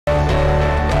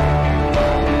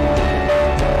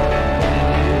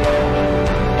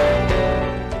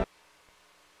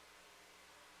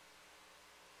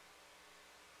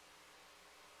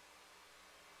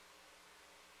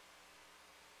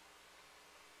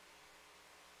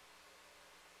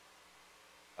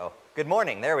Good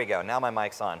morning. There we go. Now my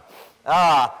mic's on.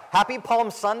 Happy Palm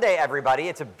Sunday, everybody.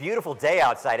 It's a beautiful day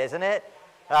outside, isn't it?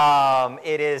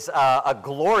 It is a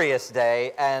glorious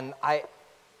day, and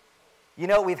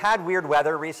we've had weird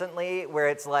weather recently where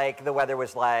it's like the weather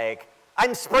was like,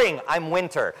 I'm spring, I'm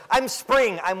winter. I'm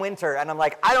spring, I'm winter. And I'm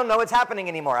like, I don't know what's happening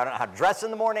anymore. I don't know how to dress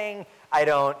in the morning. I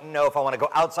don't know if I want to go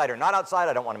outside or not outside.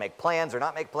 I don't want to make plans or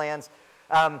not make plans.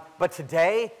 But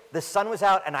today, the sun was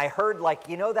out, and I heard,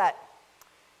 that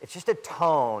it's just a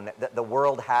tone that the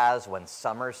world has when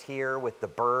summer's here with the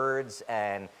birds,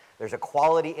 and there's a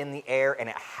quality in the air, and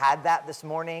it had that this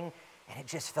morning, and it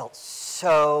just felt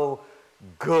so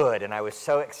good, and I was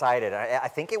so excited. I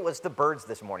think it was the birds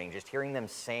this morning, just hearing them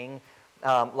sing,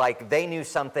 like they knew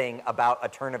something about a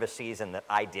turn of a season that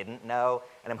I didn't know,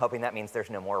 and I'm hoping that means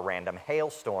there's no more random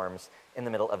hailstorms in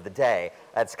the middle of the day.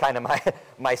 That's kind of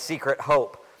my secret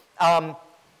hope.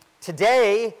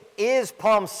 Today is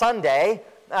Palm Sunday,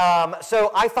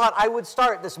 so I thought I would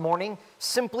start this morning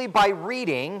simply by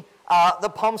reading the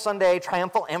Palm Sunday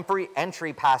triumphal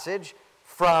entry passage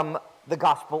from the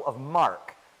Gospel of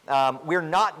Mark. We're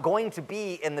not going to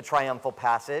be in the triumphal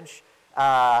passage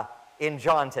in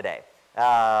John today.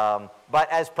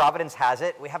 But as Providence has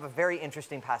it, we have a very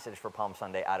interesting passage for Palm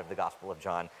Sunday out of the Gospel of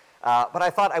John. But I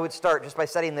thought I would start just by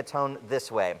setting the tone this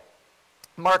way.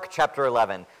 Mark chapter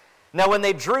 11. Now when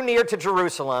they drew near to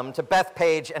Jerusalem, to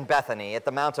Bethphage and Bethany at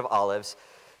the Mount of Olives,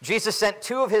 Jesus sent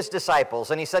two of his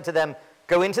disciples, and he said to them,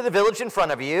 "Go into the village in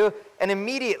front of you, and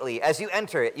immediately as you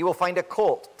enter it, you will find a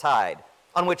colt tied,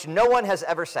 on which no one has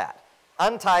ever sat.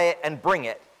 Untie it and bring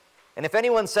it. And if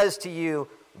anyone says to you,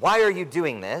 'Why are you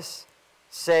doing this?'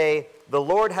 say, 'The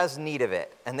Lord has need of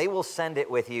it,' and they will send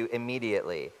it with you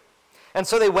immediately." And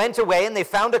so they went away, and they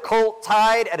found a colt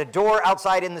tied at a door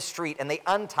outside in the street, and they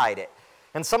untied it.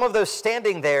 And some of those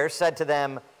standing there said to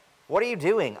them, "What are you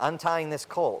doing, untying this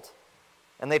colt?"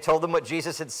 And they told them what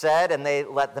Jesus had said, and they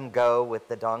let them go with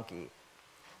the donkey.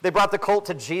 They brought the colt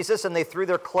to Jesus, and they threw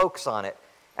their cloaks on it,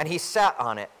 and he sat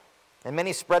on it. And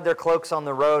many spread their cloaks on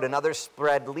the road, and others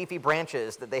spread leafy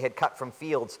branches that they had cut from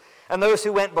fields. And those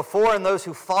who went before and those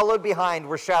who followed behind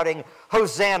were shouting,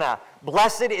 "Hosanna!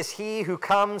 Blessed is he who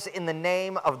comes in the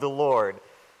name of the Lord.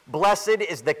 Blessed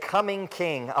is the coming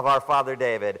King of our father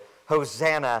David.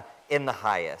 Hosanna in the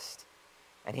highest."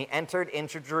 And he entered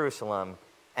into Jerusalem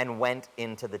and went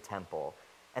into the temple.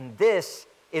 And this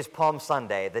is Palm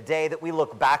Sunday, the day that we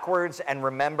look backwards and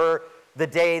remember the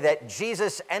day that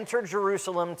Jesus entered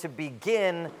Jerusalem to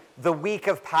begin the week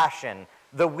of Passion,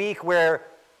 the week where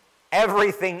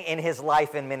everything in his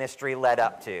life and ministry led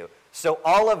up to. So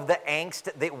all of the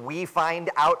angst that we find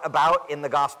out about in the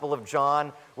Gospel of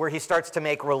John, where he starts to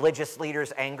make religious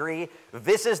leaders angry,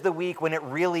 this is the week when it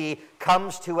really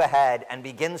comes to a head and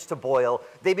begins to boil.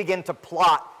 They begin to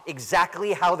plot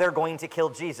exactly how they're going to kill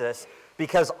Jesus,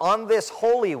 because on this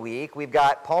Holy Week, we've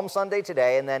got Palm Sunday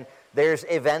today, and then there's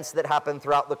events that happen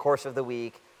throughout the course of the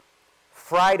week.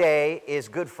 Friday is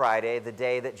Good Friday, the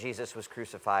day that Jesus was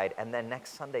crucified, and then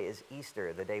next Sunday is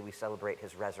Easter, the day we celebrate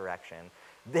his resurrection.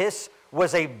 This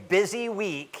was a busy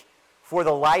week for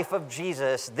the life of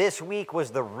Jesus. This week was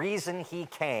the reason he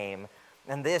came,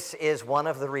 and this is one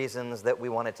of the reasons that we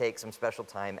want to take some special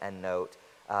time and note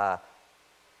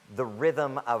the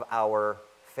rhythm of our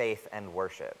faith and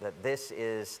worship, that this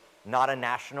is not a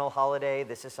national holiday.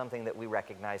 This is something that we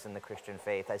recognize in the Christian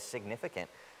faith as significant.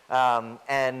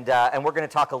 And we're going to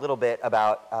talk a little bit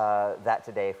about that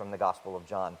today from the Gospel of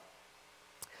John.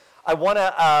 I want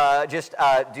to just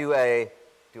do a...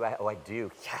 I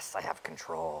do. Yes, I have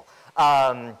control.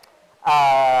 A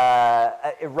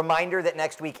reminder that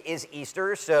next week is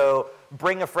Easter, so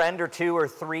bring a friend or two or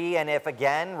three, and if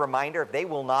they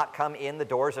will not come in the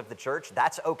doors of the church,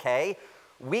 that's okay.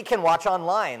 We can watch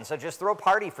online, so just throw a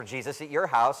party for Jesus at your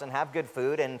house and have good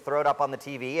food and throw it up on the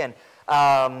TV and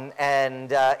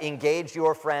engage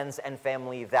your friends and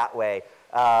family that way.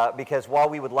 Because while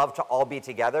we would love to all be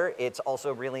together, it's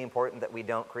also really important that we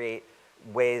don't create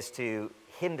ways to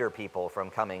hinder people from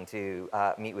coming to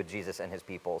meet with Jesus and his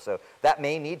people. So that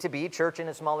may need to be church in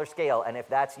a smaller scale, and if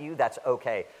that's you, that's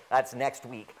okay. That's next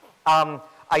week.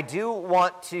 I do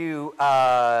want to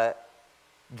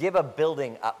give a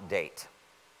building update.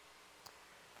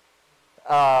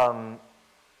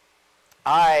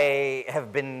 I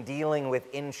have been dealing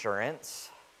with insurance.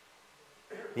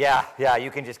 Yeah, you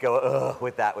can just go ugh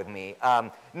with that with me.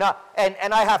 And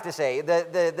I have to say,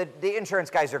 the insurance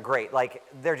guys are great. Like,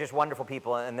 they're just wonderful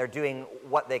people, and they're doing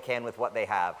what they can with what they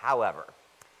have. However,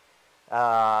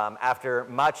 after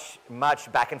much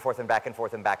back and forth,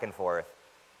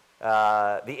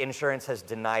 the insurance has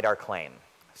denied our claim.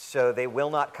 So they will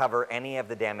not cover any of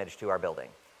the damage to our building.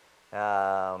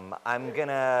 I'm going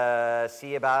to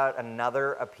see about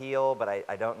another appeal, but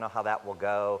I don't know how that will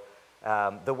go.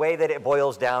 The way that it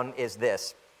boils down is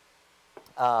this.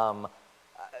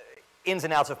 Ins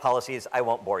and outs of policies, I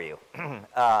won't bore you.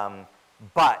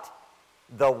 But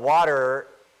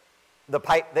the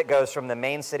pipe that goes from the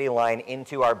main city line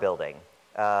into our building,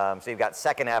 so you've got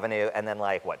 2nd Avenue and then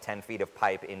 10 feet of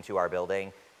pipe into our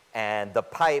building. And the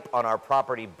pipe on our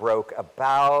property broke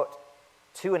about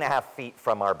 2.5 feet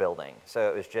from our building.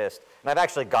 So it was and I've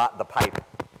actually got the pipe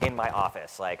in my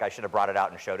office. I should have brought it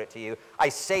out and showed it to you. I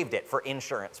saved it for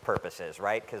insurance purposes,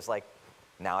 right? Because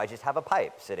now I just have a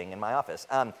pipe sitting in my office.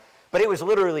 But it was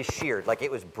literally sheared,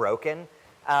 it was broken,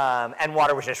 and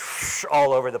water was just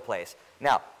all over the place.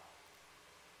 Now,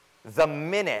 the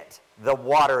minute the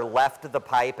water left the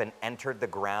pipe and entered the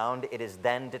ground, it is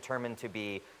then determined to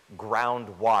be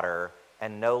groundwater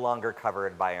and no longer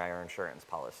covered by our insurance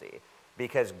policy.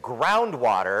 Because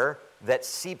groundwater that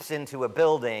seeps into a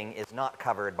building is not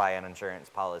covered by an insurance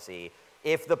policy.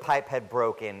 If the pipe had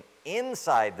broken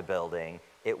inside the building,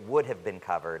 it would have been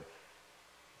covered.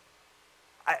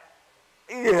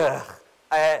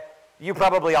 You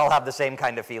probably all have the same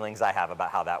kind of feelings I have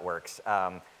about how that works.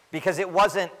 Because it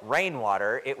wasn't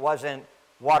rainwater, it wasn't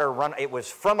water it was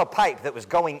from a pipe that was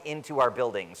going into our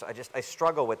building. So I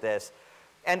struggle with this,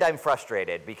 and I'm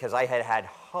frustrated because I had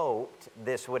hoped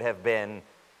this would have been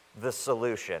the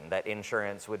solution, that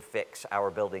insurance would fix our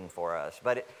building for us.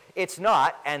 But it's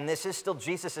not, and this is still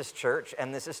Jesus' church,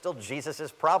 and this is still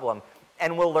Jesus' problem.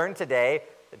 And we'll learn today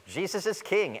that Jesus is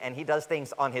king, and he does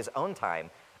things on his own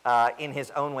time, in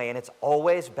his own way, and it's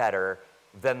always better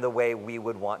than the way we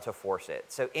would want to force it.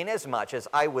 So inasmuch as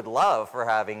I would love for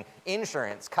having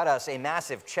insurance cut us a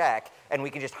massive check and we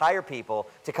can just hire people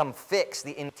to come fix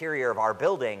the interior of our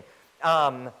building,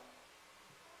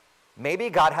 maybe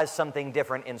God has something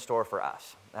different in store for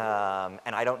us.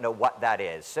 And I don't know what that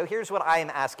is. So here's what I am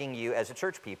asking you as a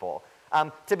church people,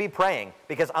 to be praying,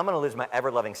 because I'm going to lose my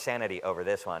ever-loving sanity over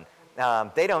this one.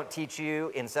 They don't teach you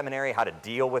in seminary how to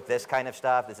deal with this kind of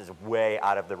stuff. This is way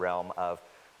out of the realm of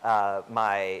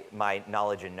my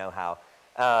knowledge and know-how.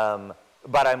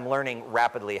 But I'm learning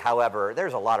rapidly. However,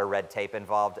 there's a lot of red tape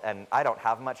involved, and I don't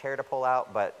have much hair to pull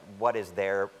out, but what is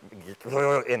there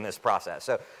in this process?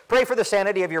 So pray for the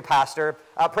sanity of your pastor.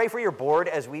 Pray for your board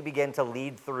as we begin to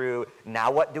lead through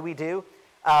now what do we do?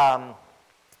 And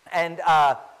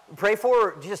pray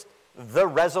for just the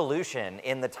resolution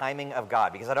in the timing of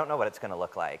God, because I don't know what it's going to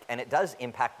look like. And it does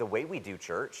impact the way we do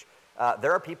church.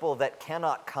 There are people that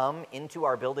cannot come into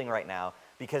our building right now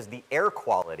because the air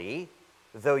quality,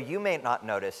 though you may not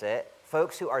notice it,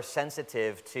 folks who are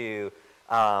sensitive to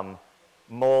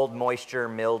mold, moisture,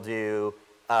 mildew,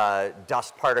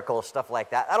 dust particles, stuff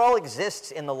like that, that all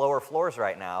exists in the lower floors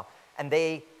right now, and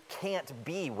they can't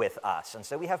be with us. And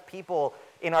so we have people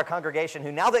in our congregation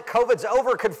who, now that COVID's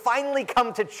over, could finally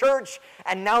come to church,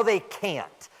 and now they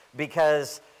can't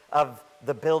because of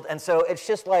the build. And so it's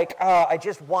just I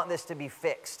just want this to be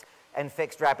fixed and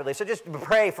fixed rapidly. So just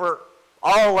pray for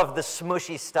all of the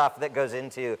smushy stuff that goes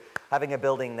into having a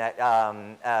building that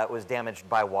was damaged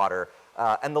by water.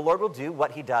 And the Lord will do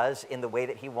what he does in the way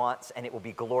that he wants, and it will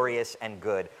be glorious and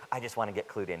good. I just want to get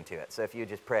clued into it. So if you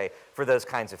just pray for those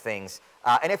kinds of things.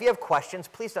 And if you have questions,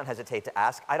 please don't hesitate to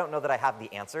ask. I don't know that I have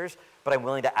the answers, but I'm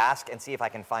willing to ask and see if I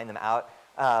can find them out.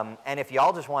 And if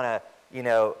y'all just want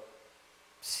to,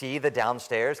 see the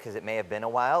downstairs, because it may have been a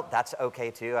while, that's okay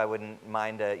too. I wouldn't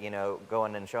mind,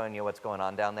 going and showing you what's going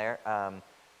on down there.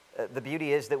 The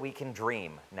beauty is that we can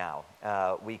dream now.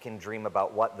 We can dream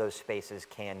about what those spaces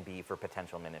can be for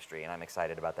potential ministry, and I'm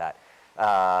excited about that.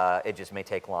 It just may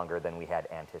take longer than we had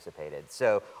anticipated.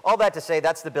 So all that to say,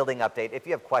 that's the building update. If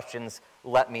you have questions,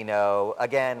 let me know.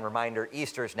 Again, reminder,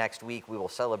 Easter's next week. We will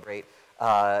celebrate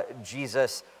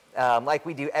Jesus like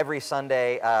we do every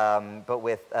Sunday, but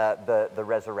with the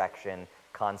resurrection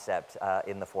concept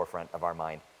in the forefront of our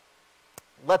mind.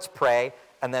 Let's pray,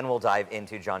 and then we'll dive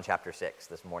into John chapter 6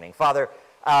 this morning. Father,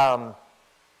 on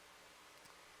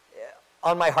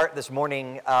my heart this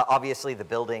morning, obviously the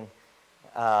building.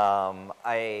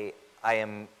 I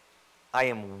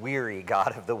am weary,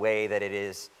 God, of the way that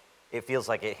it feels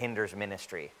like it hinders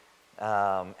ministry.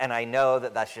 And I know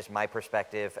that that's just my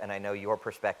perspective, and I know your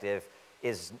perspective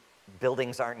is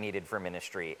buildings aren't needed for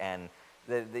ministry, and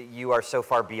you are so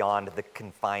far beyond the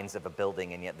confines of a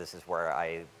building, and yet this is where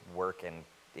I work and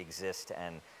exist,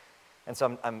 and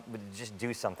so I'm just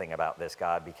do something about this,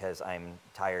 God, because I'm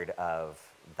tired of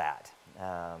that.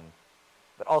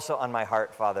 But also on my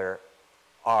heart, Father,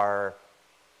 are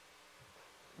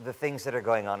the things that are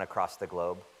going on across the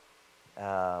globe.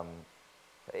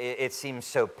 It seems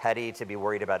so petty to be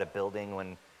worried about a building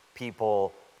when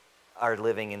people are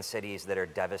living in cities that are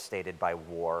devastated by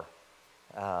war,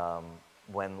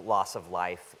 when loss of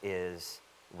life is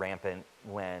rampant,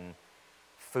 when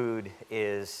food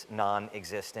is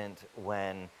non-existent,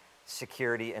 when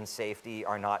security and safety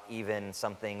are not even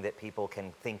something that people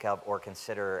can think of or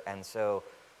consider. And so,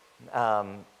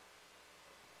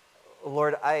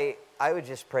 Lord, I would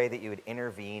just pray that you would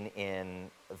intervene in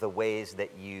the ways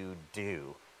that you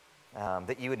do,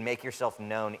 that you would make yourself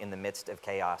known in the midst of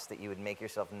chaos, that you would make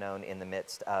yourself known in the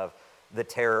midst of the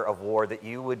terror of war, that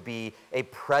you would be a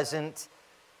presence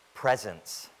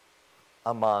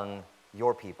among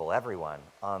your people, everyone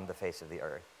on the face of the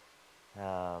earth.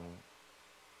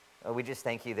 We just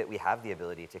thank you that we have the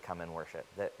ability to come and worship,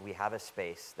 that we have a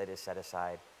space that is set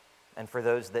aside. And for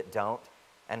those that don't,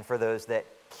 and for those that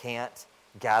can't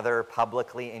gather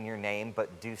publicly in your name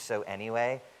but do so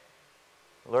anyway,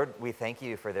 Lord, we thank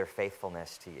you for their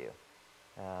faithfulness to you,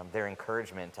 their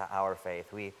encouragement to our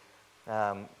faith. We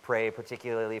pray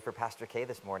particularly for Pastor Kay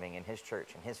this morning and his church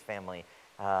and his family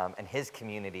and his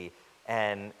community.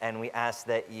 And we ask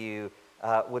that you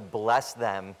would bless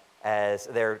them as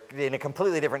they're in a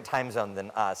completely different time zone than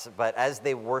us, but as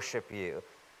they worship you,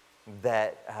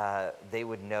 that they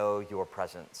would know your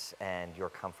presence and your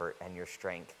comfort and your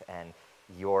strength and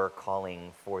your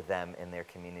calling for them in their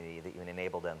community, that you would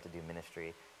enable them to do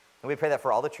ministry. And we pray that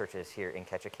for all the churches here in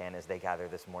Ketchikan as they gather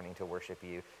this morning to worship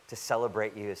you, to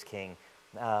celebrate you as King.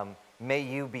 May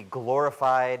you be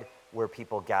glorified where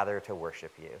people gather to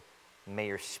worship you. May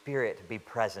your Spirit be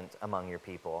present among your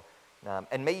people.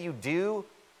 And may you do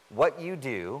what you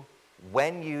do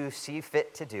when you see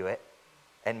fit to do it,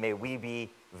 and may we be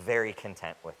very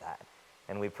content with that.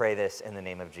 And we pray this in the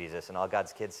name of Jesus. And all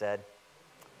God's kids said,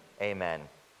 amen.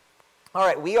 All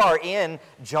right, we are in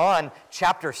John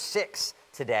chapter 6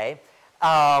 today.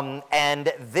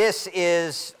 And this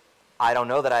is, I don't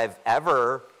know that I've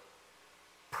ever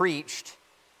preached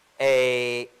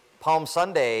a Palm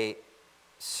Sunday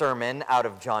sermon out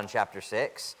of John chapter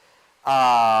 6.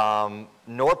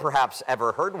 Nor perhaps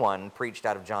ever heard one preached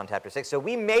out of John chapter 6. So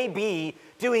we may be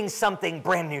doing something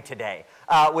brand new today,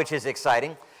 which is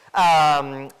exciting.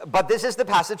 But this is the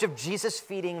passage of Jesus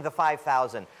feeding the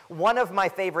 5,000. One of my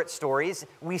favorite stories.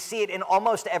 We see it in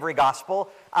almost every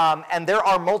gospel, and there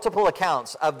are multiple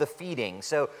accounts of the feeding.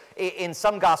 So in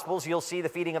some gospels, you'll see the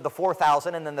feeding of the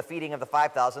 4,000 and then the feeding of the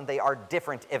 5,000. They are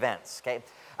different events, okay?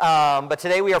 But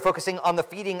today we are focusing on the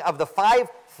feeding of the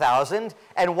 5,000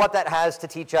 and what that has to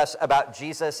teach us about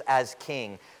Jesus as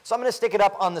King. So I'm going to stick it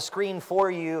up on the screen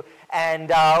for you, and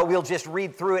we'll just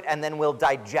read through it, and then we'll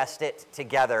digest it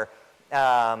together.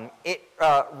 It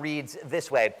reads this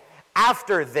way.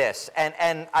 After this,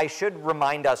 and I should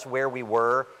remind us where we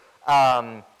were.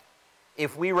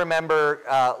 If we remember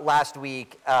last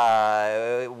week,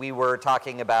 we were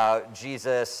talking about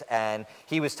Jesus, and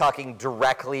he was talking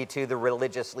directly to the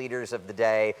religious leaders of the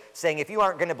day, saying, if you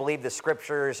aren't going to believe the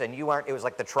scriptures, and you aren't, it was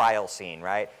like the trial scene,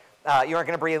 right? You aren't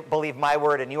going to believe my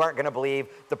word, and you aren't going to believe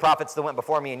the prophets that went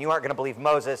before me, and you aren't going to believe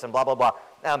Moses, and blah, blah,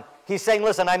 blah. He's saying,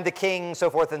 listen, I'm the king, so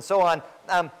forth and so on.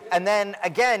 And then,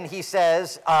 again, he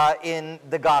says in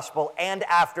the gospel, and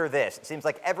after this. It seems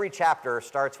like every chapter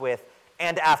starts with,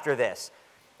 and after this.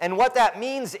 And what that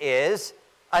means is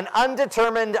an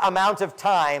undetermined amount of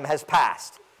time has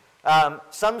passed.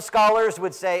 Some scholars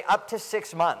would say up to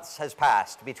 6 months has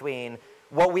passed between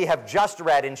what we have just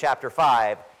read in chapter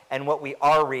 5 and what we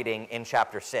are reading in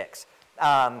chapter 6.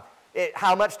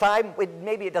 How much time?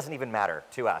 Maybe it doesn't even matter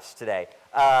to us today.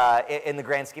 In the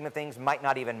grand scheme of things, might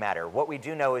not even matter. What we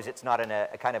do know is it's not a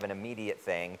kind of an immediate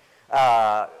thing.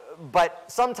 But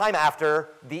sometime after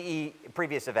the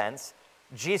previous events,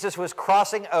 Jesus was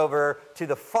crossing over to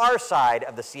the far side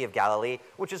of the Sea of Galilee,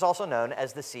 which is also known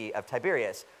as the Sea of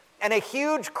Tiberias. And a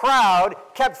huge crowd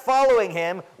kept following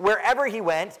him wherever he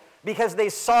went because they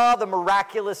saw the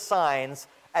miraculous signs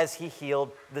as he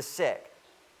healed the sick.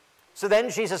 So then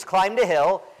Jesus climbed a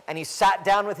hill, and he sat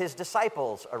down with his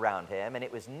disciples around him, and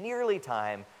it was nearly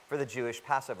time for the Jewish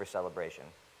Passover celebration.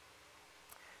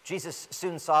 Jesus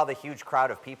soon saw the huge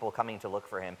crowd of people coming to look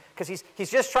for him, because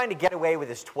he's just trying to get away with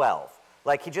his 12.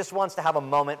 Like, he just wants to have a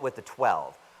moment with the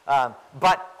 12.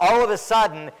 But all of a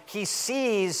sudden, he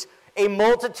sees a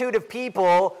multitude of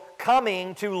people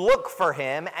coming to look for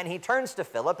him, and he turns to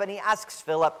Philip, and he asks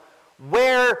Philip,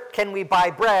 where can we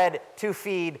buy bread to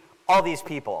feed all these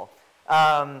people?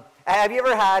 Have you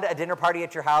ever had a dinner party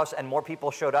at your house, and more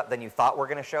people showed up than you thought were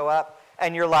going to show up?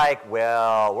 And you're like,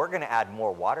 well, we're going to add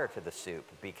more water to the soup,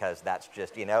 because that's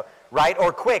just, right?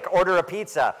 Or quick, order a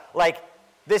pizza. Like,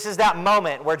 this is that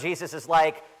moment where Jesus is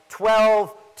like,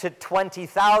 12 to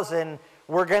 20,000,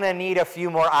 we're going to need a few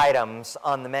more items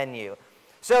on the menu.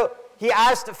 So he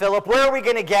asked Philip, where are we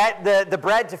going to get the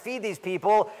bread to feed these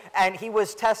people? And he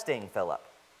was testing Philip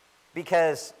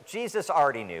because Jesus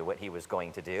already knew what he was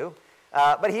going to do.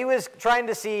 But he was trying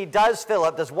to see, does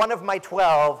one of my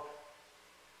 12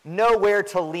 know where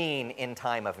to lean in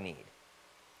time of need?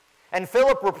 And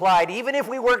Philip replied, even if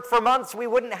we worked for months, we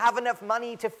wouldn't have enough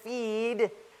money to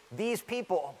feed these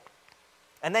people.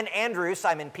 And then Andrew,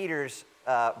 Simon Peter's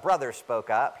brother, spoke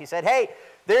up. He said, hey,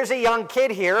 there's a young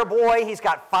kid here, a boy. He's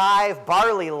got 5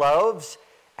 barley loaves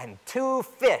and 2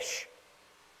 fish.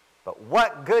 But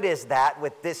what good is that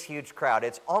with this huge crowd?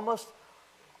 It's almost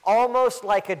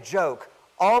like a joke,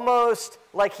 almost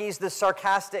like he's the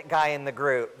sarcastic guy in the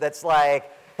group that's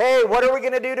like, hey, what are we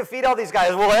going to do to feed all these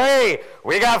guys? Well, hey,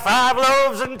 we got 5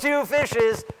 loaves and 2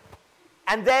 fishes.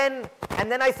 And then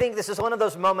I think this is one of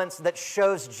those moments that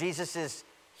shows Jesus'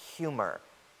 humor.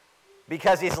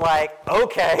 Because he's like,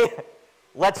 okay,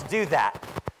 let's do that.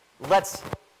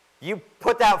 You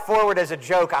put that forward as a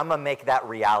joke, I'm going to make that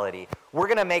reality. We're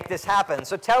going to make this happen.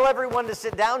 So tell everyone to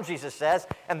sit down, Jesus says.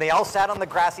 And they all sat on the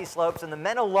grassy slopes, and the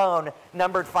men alone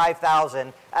numbered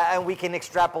 5,000. And we can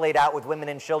extrapolate out with women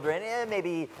and children,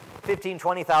 maybe 15,000,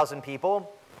 20,000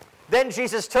 people. Then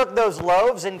Jesus took those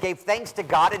loaves and gave thanks to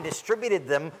God and distributed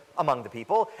them among the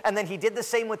people. And then he did the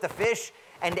same with the fish,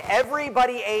 and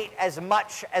everybody ate as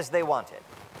much as they wanted.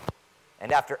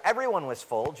 And after everyone was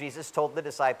full, Jesus told the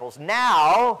disciples,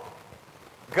 now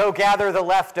go gather the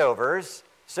leftovers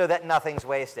so that nothing's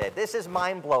wasted. This is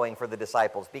mind-blowing for the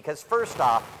disciples because first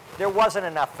off, there wasn't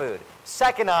enough food.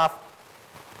 Second off,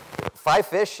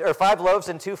 5 loaves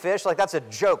and 2 fish, like that's a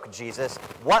joke, Jesus.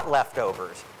 What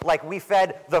leftovers? Like we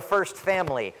fed the first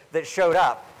family that showed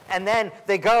up. And then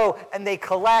they go and they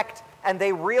collect and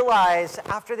they realize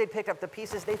after they picked up the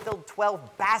pieces, they filled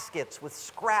 12 baskets with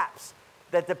scraps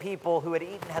that the people who had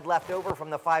eaten had left over from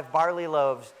the 5 barley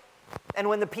loaves. And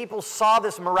when the people saw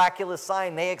this miraculous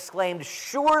sign, they exclaimed,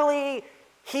 surely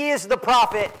he is the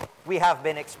prophet we have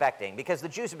been expecting. Because the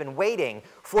Jews have been waiting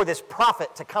for this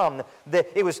prophet to come.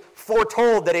 It was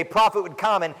foretold that a prophet would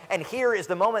come, and here is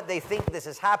the moment they think this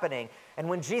is happening. And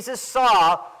when Jesus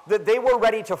saw that they were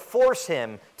ready to force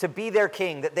him to be their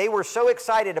king, that they were so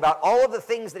excited about all of the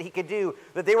things that he could do,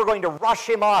 that they were going to rush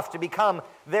him off to become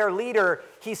their leader,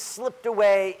 he slipped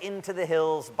away into the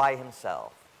hills by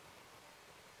himself.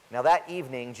 Now that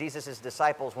evening, Jesus'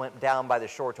 disciples went down by the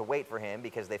shore to wait for him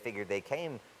because they figured they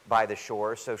came by the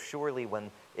shore. So surely when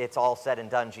it's all said and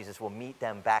done, Jesus will meet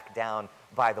them back down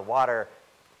by the water.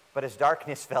 But as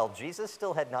darkness fell, Jesus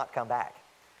still had not come back.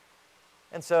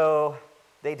 And so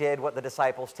they did what the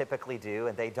disciples typically do,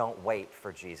 and they don't wait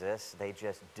for Jesus. They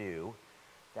just do.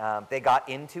 They got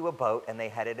into a boat and they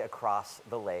headed across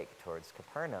the lake towards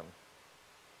Capernaum.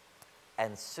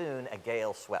 And soon a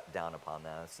gale swept down upon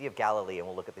them. The Sea of Galilee, and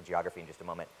we'll look at the geography in just a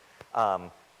moment,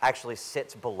 actually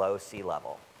sits below sea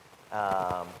level,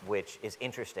 which is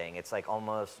interesting. It's like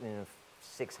almost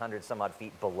 600 some odd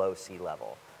feet below sea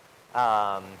level.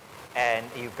 And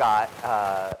you've got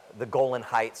the Golan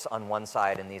Heights on one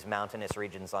side and these mountainous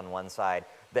regions on one side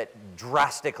that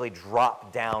drastically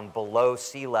drop down below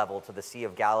sea level to the Sea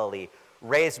of Galilee,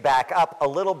 raise back up a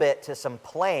little bit to some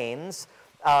plains,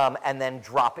 and then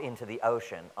drop into the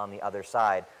ocean on the other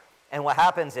side. And what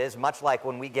happens is, much like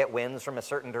when we get winds from a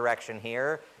certain direction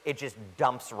here, it just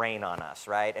dumps rain on us,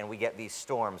 right? And we get these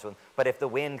storms. But if the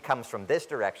wind comes from this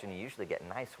direction, you usually get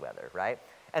nice weather, right?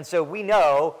 And so we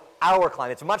know our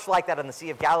climate. It's much like that on the Sea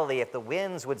of Galilee. If the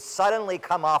winds would suddenly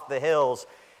come off the hills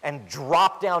and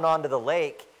drop down onto the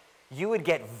lake, you would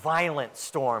get violent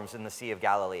storms in the Sea of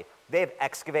Galilee. They've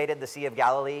excavated the Sea of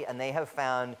Galilee, and they have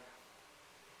found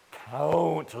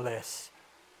countless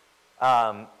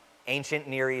ancient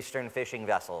Near Eastern fishing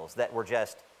vessels that were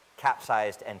just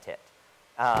capsized and tipped.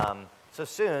 So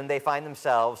soon they find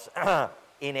themselves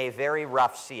in a very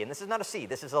rough sea. And this is not a sea,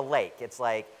 this is a lake. It's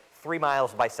like 3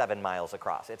 miles by 7 miles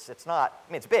across. It's not,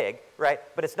 I mean, it's big, right?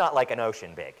 But it's not like an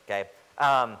ocean big, okay?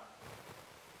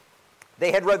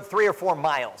 They had rowed 3 or 4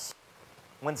 miles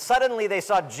when suddenly they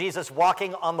saw Jesus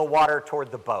walking on the water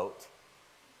toward the boat.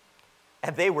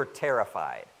 And they were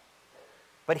terrified.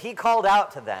 But he called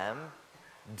out to them,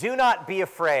 "Do not be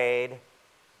afraid,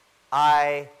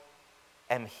 I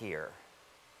am here."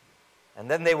 And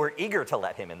then they were eager to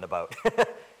let him in the boat.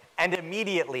 And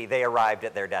immediately they arrived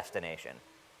at their destination.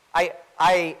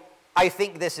 I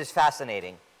think this is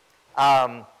fascinating.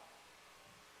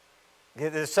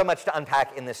 There's so much to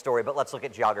unpack in this story, but let's look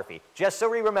at geography. Just so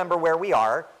we remember where we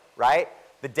are, right?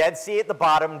 The Dead Sea at the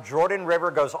bottom, Jordan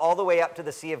River goes all the way up to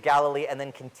the Sea of Galilee and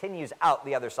then continues out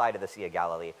the other side of the Sea of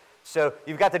Galilee. So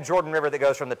you've got the Jordan River that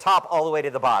goes from the top all the way to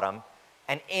the bottom.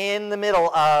 And in the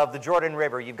middle of the Jordan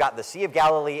River, you've got the Sea of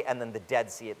Galilee and then the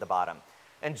Dead Sea at the bottom.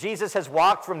 And Jesus has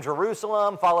walked from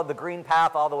Jerusalem, followed the green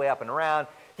path all the way up and around.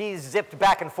 He's zipped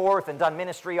back and forth and done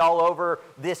ministry all over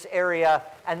this area.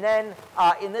 And then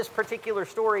in this particular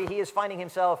story, he is finding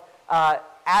himself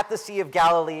at the Sea of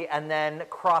Galilee and then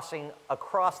crossing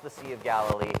across the Sea of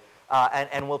Galilee.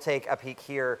 And we'll take a peek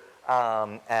here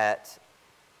at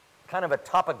kind of a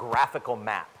topographical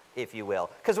map, if you will.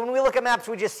 Because when we look at maps,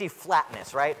 we just see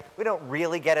flatness, right? We don't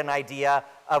really get an idea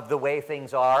of the way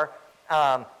things are.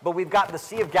 But we've got the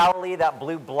Sea of Galilee, that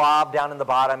blue blob down in the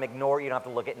bottom. Ignore, you don't have to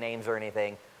look at names or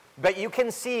anything. But you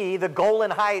can see the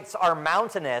Golan Heights are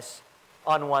mountainous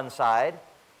on one side.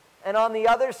 And on the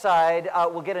other side,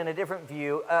 we'll get in a different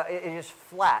view, it is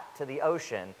flat to the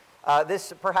ocean.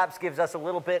 This perhaps gives us a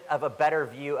little bit of a better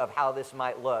view of how this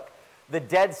might look. The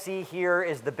Dead Sea here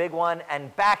is the big one,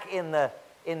 and back in the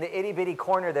itty-bitty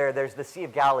corner there, there's the Sea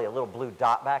of Galilee, a little blue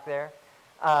dot back there.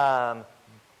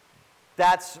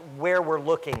 That's where we're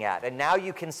looking at. And now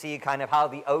you can see kind of how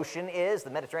the ocean is, the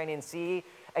Mediterranean Sea,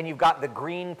 and you've got the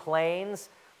green plains.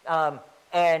 There's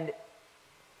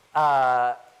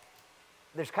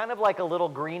kind of like a little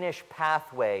greenish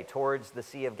pathway towards the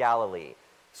Sea of Galilee.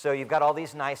 So you've got all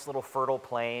these nice little fertile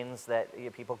plains that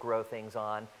people grow things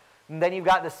on. And then you've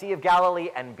got the Sea of Galilee,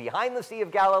 and behind the Sea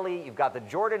of Galilee, you've got the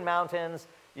Jordan Mountains.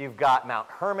 You've got Mount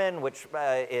Hermon, which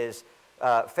is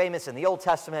famous in the Old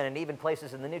Testament and even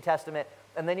places in the New Testament.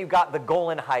 And then you've got the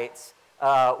Golan Heights,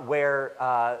 where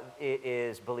it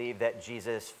is believed that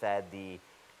Jesus fed the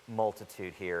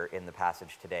multitude here in the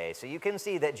passage today. So you can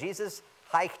see that Jesus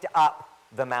hiked up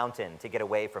the mountain to get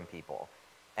away from people,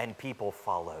 and people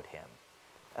followed him.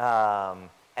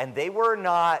 And they were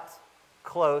not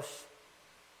close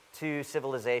to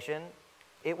civilization.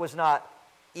 It was not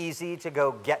easy to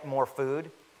go get more food.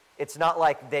 It's not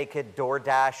like they could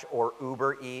DoorDash or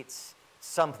Uber Eats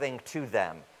something to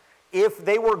them. If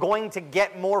they were going to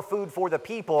get more food for the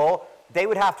people, they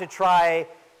would have to try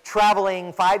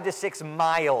traveling 5 to 6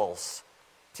 miles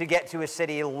to get to a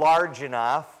city large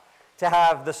enough to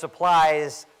have the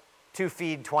supplies to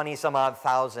feed 20-some-odd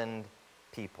thousand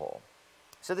people.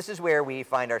 So this is where we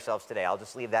find ourselves today. I'll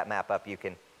just leave that map up. You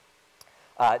can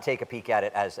take a peek at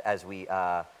it as we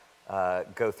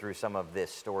go through some of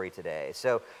this story today.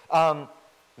 So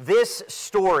this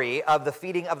story of the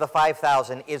feeding of the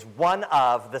 5,000 is one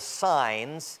of the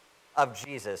signs of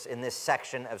Jesus in this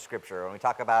section of Scripture. When we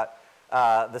talk about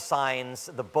the signs,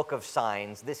 the book of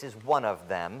signs, this is one of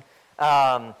them.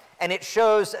 And it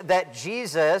shows that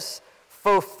Jesus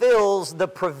fulfills the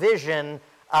provision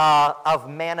of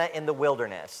manna in the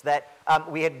wilderness. That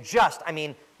we had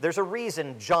there's a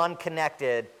reason John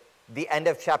connected the end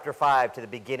of chapter 5 to the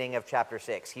beginning of chapter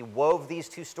 6. He wove these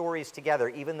two stories together,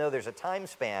 even though there's a time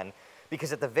span,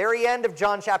 because at the very end of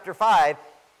John chapter 5,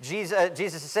 Jesus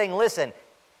is saying, listen,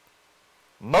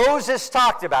 Moses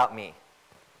talked about me.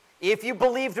 If you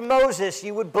believed Moses,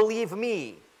 you would believe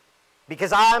me,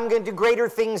 because I'm going to do greater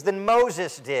things than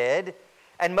Moses did.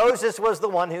 And Moses was the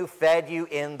one who fed you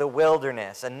in the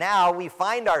wilderness. And now we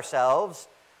find ourselves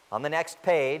on the next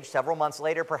page, several months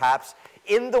later perhaps,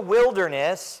 in the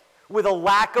wilderness with a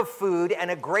lack of food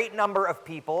and a great number of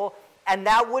people. And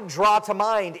that would draw to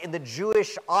mind in the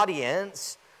Jewish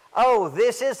audience, oh,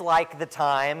 this is like the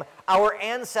time our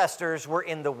ancestors were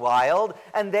in the wild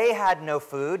and they had no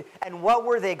food. And what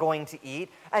were they going to eat?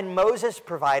 And Moses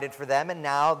provided for them. And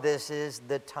now this is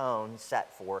the tone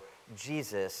set for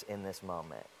Jesus in this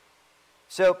moment.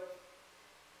 So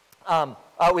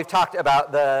we've talked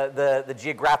about the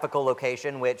geographical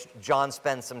location, which John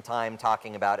spends some time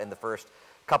talking about in the first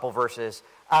couple verses.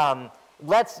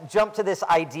 Let's jump to this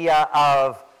idea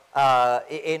of,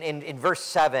 in verse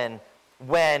 7,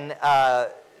 when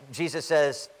Jesus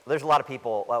says, there's a lot of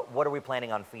people, what are we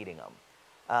planning on feeding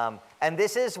them? And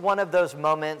this is one of those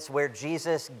moments where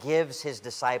Jesus gives his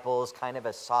disciples kind of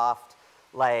a soft,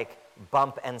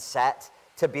 bump and set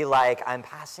to be like, I'm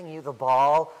passing you the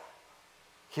ball.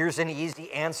 Here's an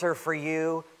easy answer for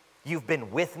you. You've been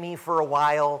with me for a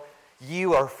while.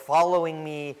 You are following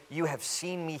me. You have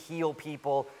seen me heal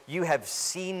people. You have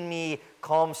seen me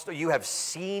calm. You have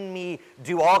seen me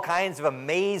do all kinds of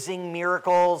amazing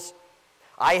miracles.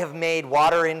 I have made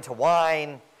water into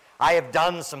wine. I have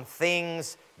done some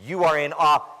things. You are in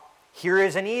awe. Here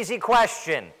is an easy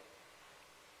question.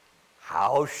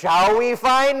 How shall we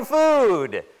find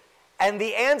food? And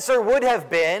the answer would have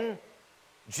been,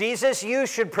 Jesus, you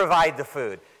should provide the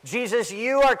food. Jesus,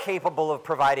 you are capable of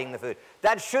providing the food.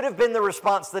 That should have been the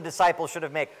response the disciples should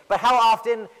have made. But how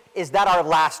often is that our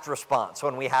last response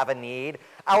when we have a need?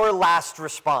 our last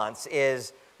response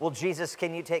is, well, Jesus,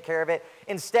 can you take care of it?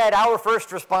 Instead, our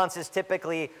first response is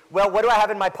typically, well, what do I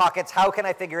have in my pockets? How can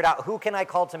I figure it out? Who can I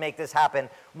call to make this happen?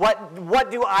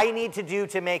 What do I need to do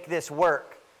to make this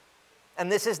work?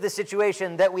 And this is the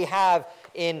situation that we have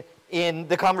in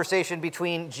the conversation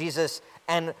between Jesus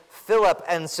and Philip.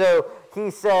 And so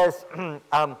he says,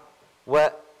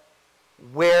 where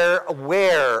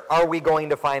are we going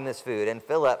to find this food? And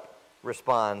Philip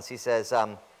responds, he says,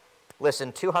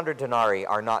 listen, 200 denarii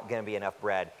are not going to be enough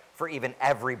bread for even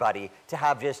everybody to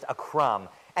have just a crumb.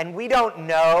 And we don't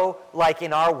know, like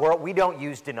in our world, we don't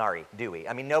use denarii, do we?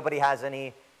 I mean, nobody has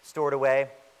any stored away.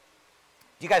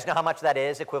 Do you guys know how much that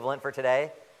is equivalent for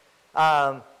today?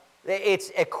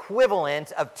 It's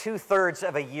equivalent of 2/3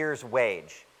 of a year's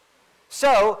wage.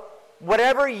 So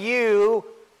whatever you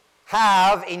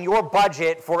have in your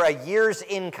budget for a year's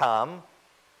income,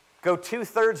 go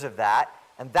 2/3 of that,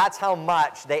 and that's how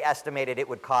much they estimated it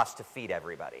would cost to feed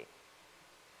everybody.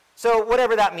 So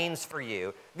whatever that means for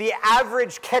you, the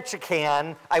average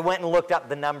Ketchikan, I went and looked up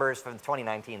the numbers from the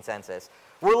 2019 census,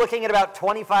 we're looking at about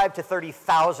 $25,000 to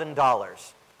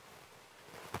 $30,000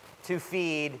 to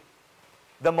feed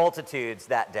the multitudes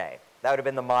that day. That would have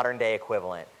been the modern day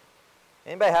equivalent.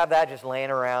 Anybody have that just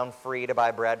laying around free to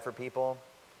buy bread for people?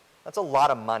 That's a lot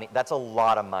of money. That's a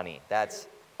lot of money. That's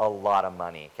a lot of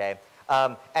money, okay?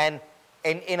 And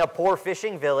in a poor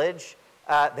fishing village,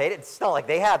 it's not like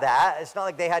they had that. It's not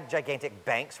like they had gigantic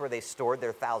banks where they stored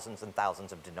their thousands and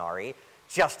thousands of denarii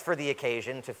just for the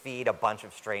occasion to feed a bunch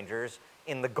of strangers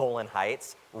in the Golan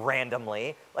Heights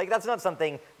randomly. Like, that's not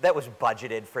something that was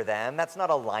budgeted for them. That's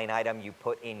not a line item you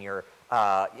put in your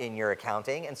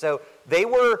accounting. And so they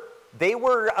were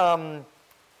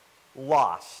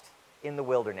lost in the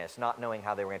wilderness, not knowing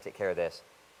how they were going to take care of this.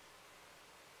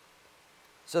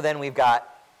 So then we've got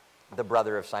the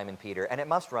brother of Simon Peter, and it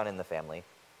must run in the family.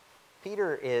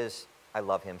 Peter is, I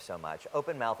love him so much,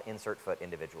 open mouth, insert foot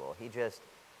individual. He just,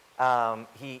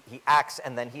 he acts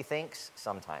and then he thinks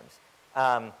sometimes.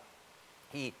 And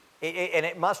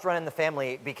it must run in the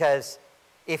family because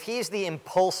if he's the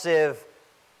impulsive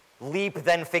leap,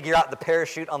 then figure out the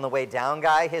parachute on the way down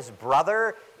guy, his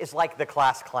brother is like the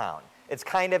class clown. It's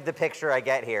kind of the picture I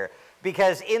get here.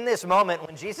 Because in this moment,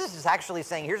 when Jesus is actually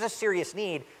saying, here's a serious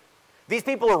need, these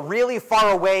people are really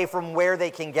far away from where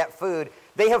they can get food.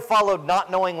 They have followed not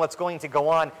knowing what's going to go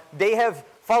on. They have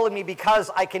followed me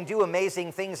because I can do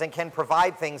amazing things and can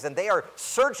provide things, and they are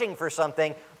searching for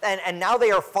something, and now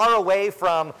they are far away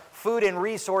from food and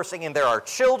resourcing, and there are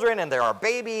children, and there are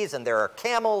babies, and there are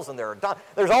camels, and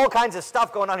there's all kinds of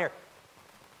stuff going on here.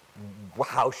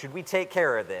 How should we take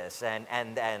care of this? And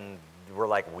we're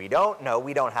like, we don't know.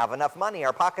 We don't have enough money.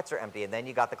 Our pockets are empty. And then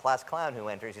you got the class clown who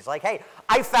enters. He's like, hey,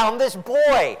 I found this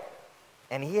boy.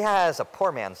 And he has a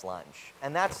poor man's lunch.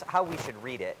 And that's how we should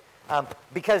read it.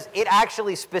 Because it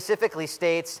actually specifically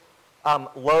states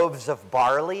loaves of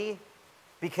barley,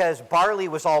 because barley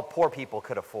was all poor people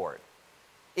could afford.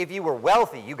 If you were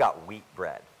wealthy, you got wheat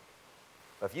bread.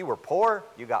 If you were poor,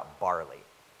 you got barley.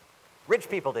 Rich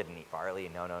people didn't eat barley.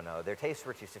 No. Their tastes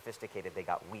were too sophisticated. They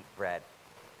got wheat bread.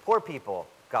 Poor people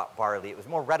got barley. It was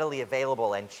more readily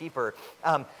available and cheaper.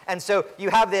 And so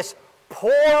you have this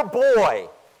poor boy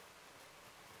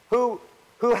who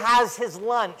has his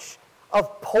lunch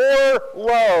of poor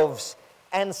loaves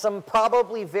and some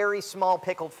probably very small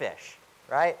pickled fish,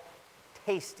 right?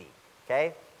 Tasty,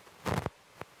 okay?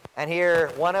 And here,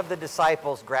 one of the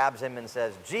disciples grabs him and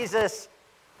says, Jesus,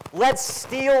 let's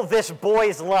steal this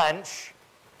boy's lunch,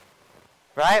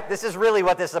 right? This is really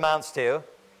what this amounts to.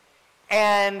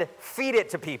 And feed it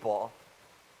to people.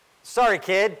 Sorry,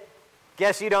 kid.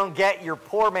 Guess you don't get your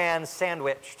poor man's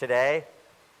sandwich today.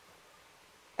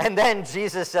 And then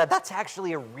Jesus said, that's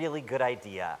actually a really good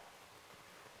idea.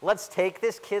 Let's take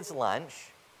this kid's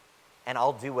lunch, and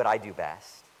I'll do what I do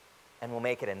best, and we'll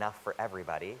make it enough for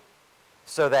everybody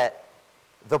so that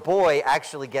the boy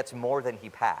actually gets more than he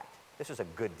packed. This was a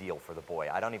good deal for the boy.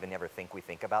 I don't even ever think we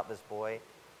think about this boy.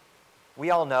 We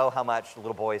all know how much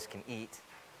little boys can eat.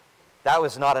 That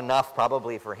was not enough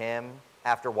probably for him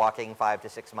after walking 5 to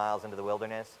 6 miles into the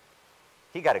wilderness.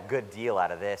 He got a good deal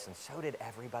out of this, and so did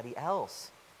everybody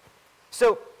else.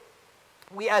 So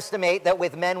we estimate that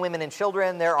with men, women, and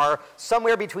children, there are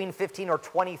somewhere between 15 or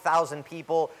 20,000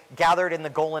 people gathered in the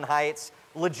Golan Heights.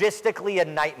 Logistically a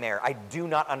nightmare. I do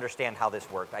not understand how this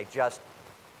worked. I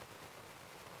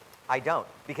don't,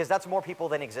 because that's more people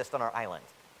than exist on our island.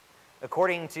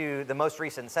 According to the most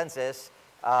recent census,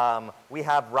 we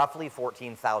have roughly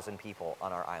 14,000 people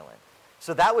on our island.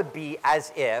 So that would be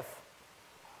as if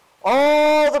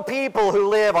all the people who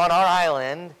live on our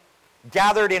island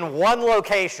gathered in one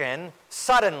location,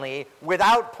 suddenly,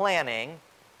 without planning,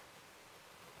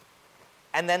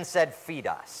 and then said, feed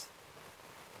us.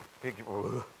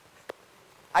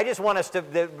 I just want us to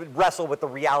wrestle with the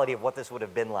reality of what this would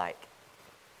have been like.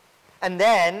 And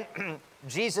then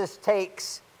Jesus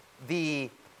takes the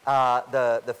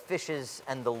fishes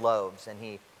and the loaves, and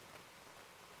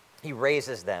he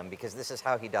raises them, because this is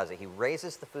how he does it. He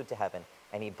raises the food to heaven,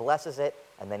 and he blesses it,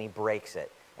 and then he breaks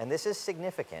it. And this is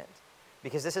significant,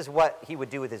 because this is what he would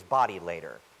do with his body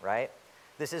later, right?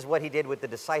 This is what he did with the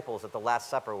disciples at the Last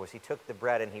Supper, was he took the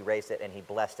bread and he raised it, and he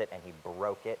blessed it, and he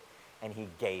broke it, and he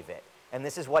gave it. And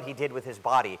this is what he did with his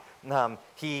body.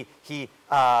 He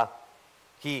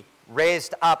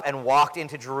raised up and walked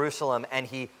into Jerusalem, and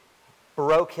he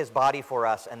broke his body for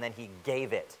us, and then he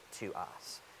gave it to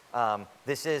us.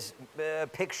 This is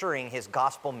picturing his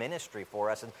gospel ministry for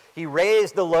us. And he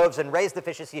raised the loaves and raised the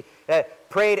fishes. He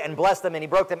prayed and blessed them, and he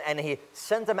broke them, and he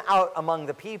sent them out among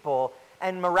the people.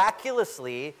 And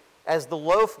miraculously, as the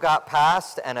loaf got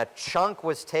passed and a chunk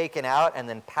was taken out and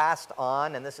then passed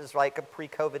on, and this is like a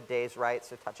pre-COVID days, right?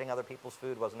 So touching other people's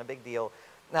food wasn't a big deal.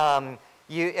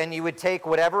 You would take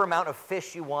whatever amount of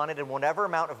fish you wanted and whatever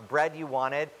amount of bread you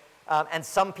wanted. And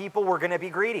some people were going to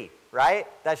be greedy, right?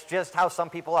 That's just how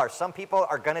some people are. Some people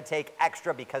are going to take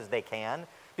extra because they can,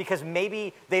 because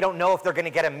maybe they don't know if they're going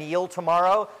to get a meal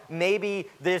tomorrow. Maybe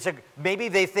they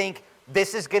think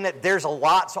there's a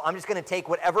lot, so I'm just going to take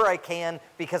whatever I can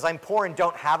because I'm poor and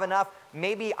don't have enough.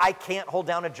 Maybe I can't hold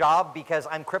down a job because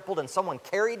I'm crippled and someone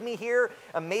carried me here.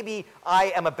 Maybe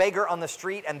I am a beggar on the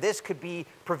street, and this could be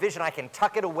provision. I can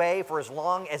tuck it away for as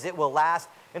long as it will last.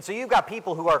 And so you've got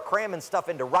people who are cramming stuff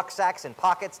into rucksacks and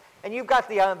pockets, and you've got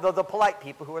the polite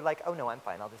people who are like, oh no, I'm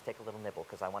fine, I'll just take a little nibble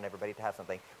because I want everybody to have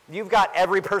something. You've got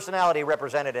every personality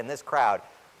represented in this crowd.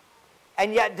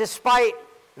 And yet, despite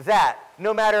that,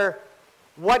 no matter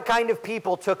what kind of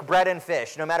people took bread and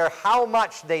fish, no matter how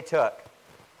much they took,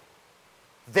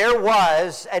 there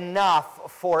was enough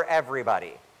for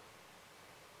everybody.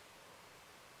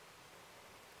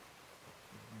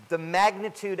 The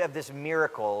magnitude of this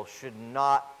miracle should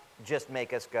not just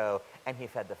make us go, and he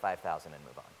fed the 5,000 and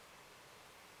move on.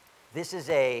 This is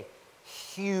a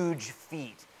huge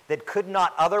feat that could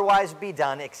not otherwise be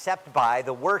done except by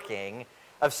the working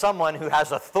of someone who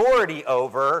has authority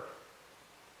over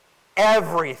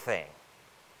everything.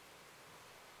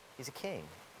 He's a king.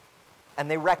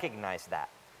 And they recognize that.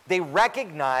 They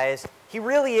recognize he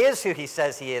really is who he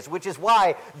says he is, which is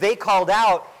why they called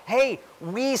out, hey,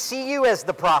 we see you as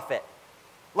the prophet.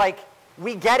 Like,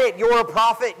 we get it, you're a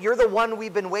prophet, you're the one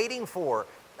we've been waiting for.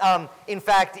 In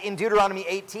fact, in Deuteronomy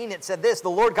 18, it said this, the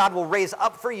Lord God will raise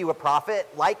up for you a prophet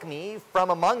like me from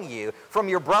among you, from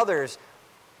your brothers.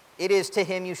 It is to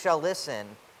him you shall listen.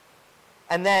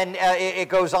 And then it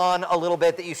goes on a little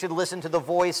bit that you should listen to the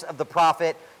voice of the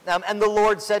prophet. And the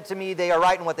Lord said to me, they are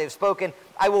right in what they've spoken.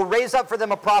 I will raise up for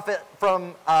them a prophet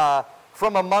from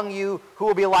among you who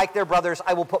will be like their brothers.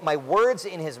 I will put my words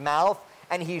in his mouth,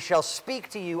 and he shall speak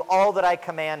to you all that I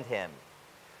command him.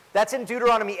 That's in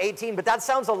Deuteronomy 18, but that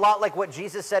sounds a lot like what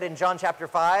Jesus said in John chapter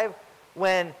 5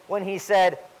 when he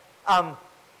said,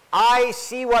 I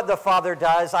see what the Father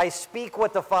does. I speak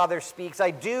what the Father speaks.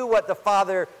 I do what the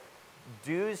Father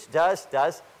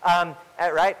does,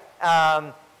 right?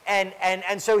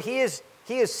 And so he is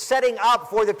setting up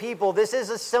for the people. This is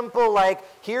a simple, like,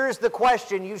 here's the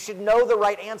question. You should know the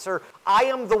right answer. I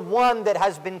am the one that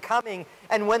has been coming.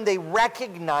 And when they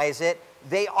recognize it,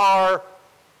 they are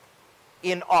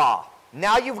in awe.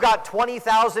 Now you've got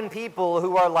 20,000 people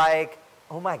who are like,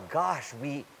 oh my gosh,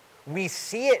 we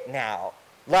see it now.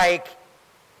 Like,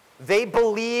 they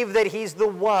believe that he's the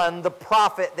one, the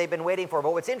prophet they've been waiting for.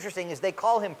 But what's interesting is they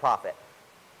call him prophet.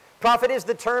 Prophet is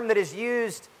the term that is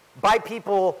used by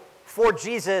people for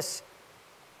Jesus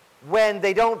when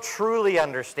they don't truly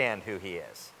understand who he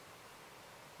is.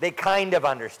 They kind of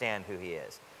understand who he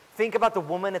is. Think about the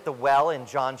woman at the well in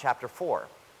John chapter 4.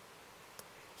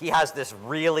 He has this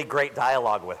really great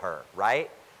dialogue with her,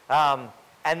 right? And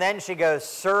then she goes,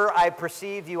 Sir, I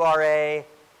perceive you are a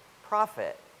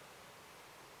prophet.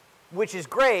 Which is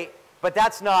great, but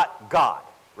that's not God,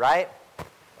 right?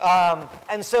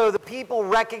 And so the people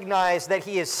recognize that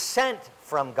he is sent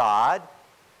from God,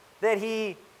 that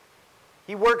he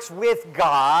works with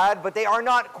God, but they are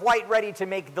not quite ready to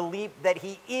make the leap that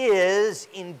he is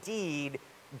indeed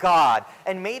God.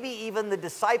 And maybe even the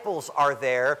disciples are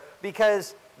there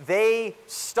because they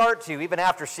start to, even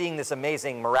after seeing this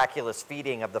amazing, miraculous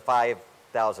feeding of the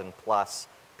 5,000 plus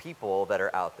people that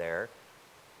are out there,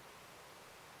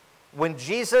 when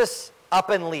Jesus up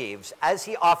and leaves, as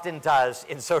he often does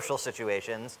in social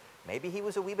situations. Maybe he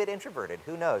was a wee bit introverted,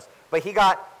 who knows? But he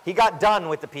got done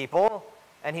with the people,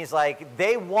 and he's like,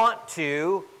 they want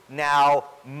to now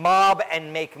mob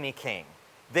and make me king.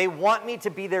 They want me to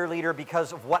be their leader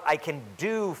because of what I can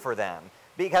do for them,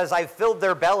 because I've filled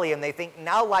their belly, and they think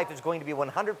now life is going to be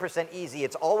 100% easy.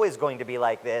 It's always going to be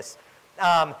like this.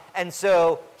 And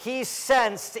so he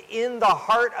sensed in the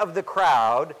heart of the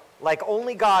crowd, like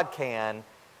only God can,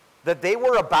 that they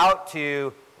were about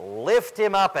to lift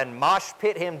him up and mosh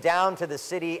pit him down to the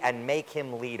city and make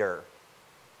him leader.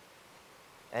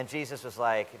 And Jesus was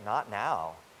like, not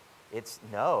now. It's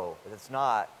not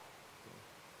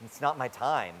my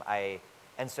time.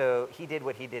 And so he did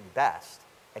what he did best,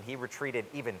 and he retreated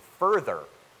even further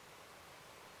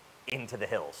into the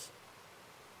hills.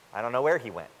 I don't know where he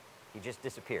went. He just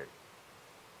disappeared.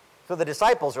 So the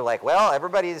disciples are like, well,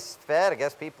 everybody's fed. I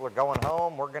guess people are going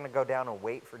home. We're going to go down and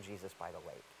wait for Jesus by the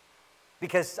lake.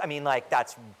 Because, I mean, like,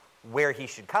 that's where he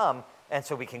should come, and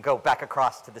so we can go back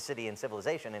across to the city and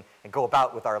civilization and go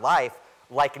about with our life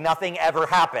like nothing ever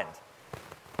happened.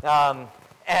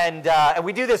 And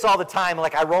we do this all the time.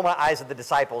 Like, I roll my eyes at the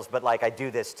disciples, but, like, I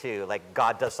do this too. Like,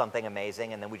 God does something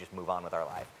amazing, and then we just move on with our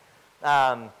life.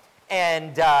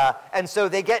 And so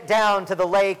they get down to the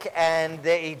lake, and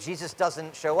Jesus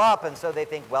doesn't show up, and so they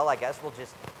think, well, I guess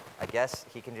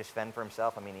he can just fend for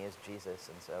himself. I mean, he is Jesus,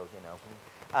 and so,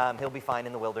 he'll be fine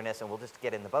in the wilderness, and we'll just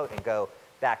get in the boat and go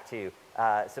back to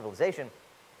civilization.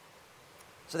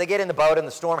 So they get in the boat, and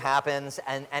the storm happens,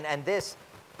 and this,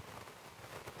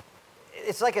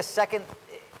 it's like it's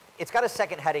got a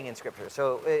second heading in Scripture.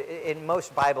 So in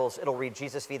most Bibles, it'll read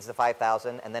Jesus feeds the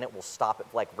 5,000, and then it will stop at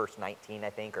like verse 19, I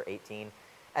think, or 18.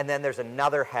 And then there's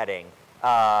another heading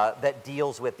that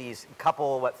deals with these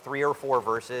couple, 3 or 4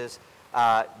 verses.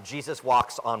 Jesus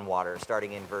walks on water,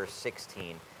 starting in verse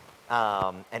 16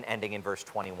 and ending in verse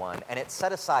 21. And it's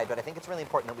set aside, but I think it's really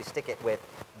important that we stick it with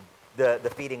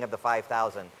the feeding of the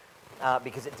 5,000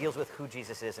 because it deals with who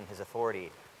Jesus is and his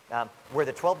authority. Where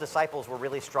the 12 disciples were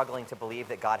really struggling to believe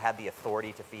that God had the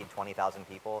authority to feed 20,000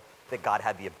 people, that God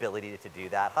had the ability to do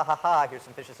that. Ha ha ha, here's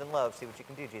some fishes and loaves, see what you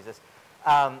can do, Jesus.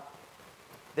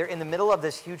 They're in the middle of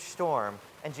this huge storm,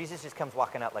 and Jesus just comes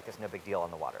walking up like it's no big deal on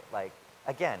the water. Like,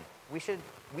 again, we're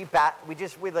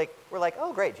like,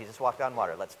 oh great, Jesus walked on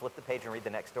water. Let's flip the page and read the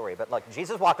next story. But like,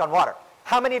 Jesus walked on water.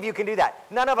 How many of you can do that?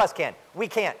 None of us can. We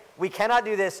can't. We cannot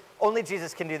do this. Only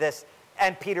Jesus can do this.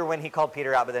 And Peter, when he called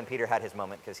Peter out, but then Peter had his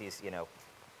moment because he's,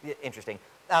 interesting.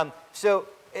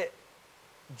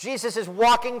 Jesus is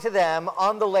walking to them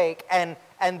on the lake, and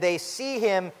they see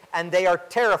him, and they are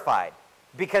terrified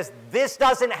because this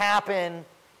doesn't happen.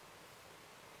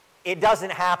 It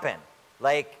doesn't happen.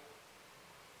 Like,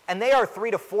 and they are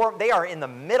 3 to 4, they are in the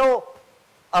middle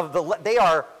of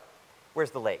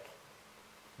where's the lake?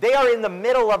 They are in the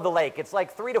middle of the lake. It's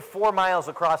like 3 to 4 miles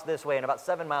across this way and about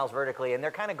 7 miles vertically, and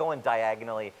they're kind of going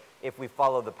diagonally if we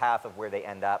follow the path of where they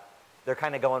end up. They're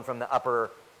kind of going from the upper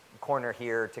corner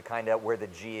here to kind of where the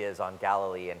G is on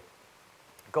Galilee and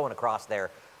going across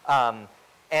there.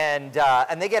 And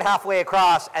they get halfway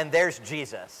across, and there's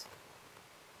Jesus.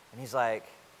 And he's like,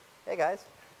 hey, guys.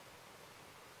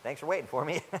 Thanks for waiting for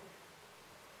me.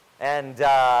 And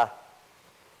they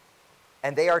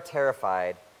are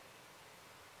terrified.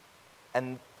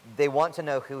 And they want to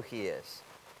know who he is.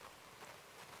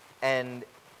 And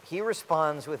he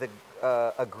responds with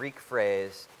a Greek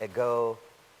phrase, ego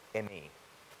eimi.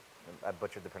 I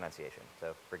butchered the pronunciation,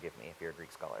 so forgive me if you're a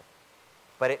Greek scholar.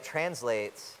 But it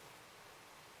translates,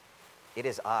 it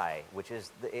is I, which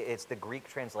is, it's the Greek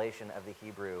translation of the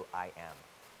Hebrew, I am.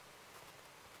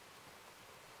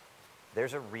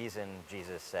 There's a reason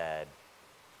Jesus said,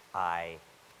 I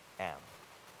am.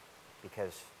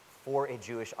 Because for a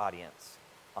Jewish audience,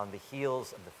 on the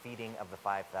heels of the feeding of the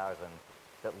 5,000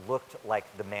 that looked like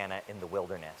the manna in the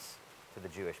wilderness to the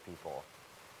Jewish people,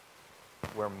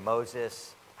 where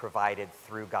Moses provided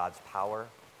through God's power,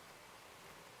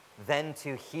 then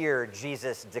to hear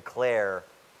Jesus declare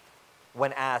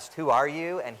when asked, who are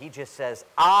you? And he just says,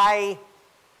 I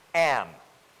am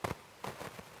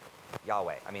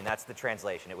Yahweh. I mean, that's the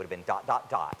translation. It would have been ...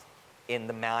 in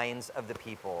the minds of the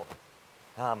people.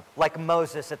 Like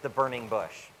Moses at the burning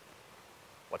bush.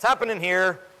 What's happening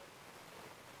here?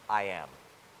 I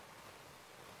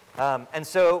am. And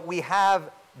so we have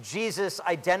Jesus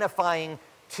identifying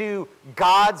to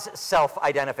God's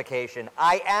self-identification.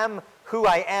 I am who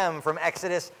I am from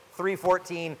Exodus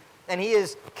 3:14. And he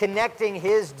is connecting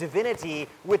his divinity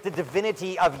with the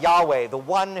divinity of Yahweh, the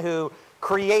one who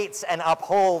creates and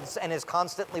upholds and is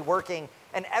constantly working.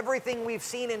 And everything we've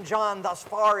seen in John thus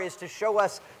far is to show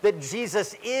us that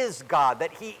Jesus is God,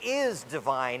 that he is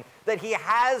divine, that he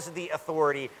has the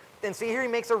authority. And so here he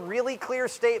makes a really clear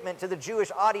statement to the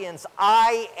Jewish audience: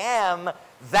 I am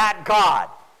that God.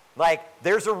 Like,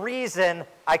 there's a reason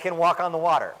I can walk on the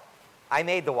water. I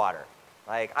made the water.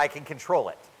 Like, I can control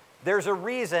it. There's a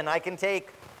reason I can take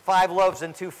 5 loaves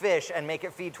and 2 fish and make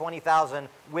it feed 20,000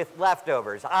 with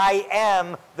leftovers. I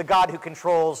am the God who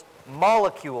controls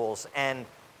molecules and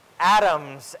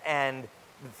atoms and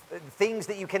things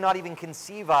that you cannot even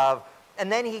conceive of.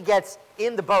 And then he gets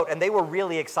in the boat, and they were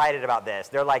really excited about this.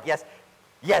 They're like, yes,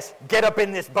 yes, get up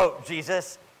in this boat,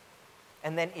 Jesus.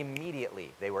 And then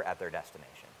immediately they were at their destination.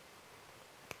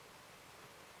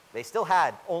 They still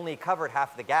had only covered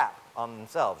half the gap on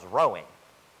themselves, rowing.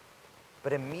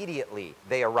 But immediately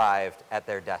they arrived at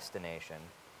their destination.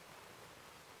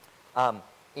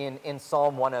 In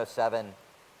Psalm 107,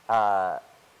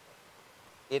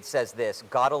 it says this: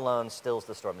 God alone stills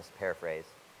the storm. This is a paraphrase.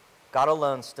 God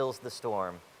alone stills the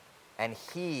storm, and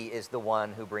he is the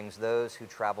one who brings those who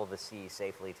travel the sea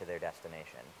safely to their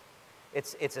destination.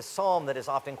 It's a psalm that is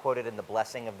often quoted in the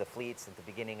blessing of the fleets at the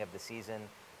beginning of the season.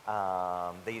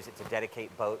 They use it to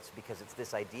dedicate boats because it's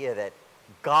this idea that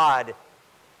God,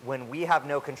 when we have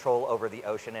no control over the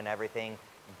ocean and everything,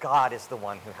 God is the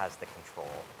one who has the control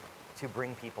to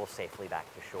bring people safely back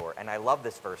to shore. And I love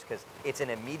this verse because it's an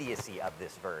immediacy of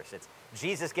this verse. It's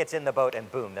Jesus gets in the boat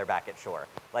and boom, they're back at shore.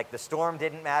 Like, the storm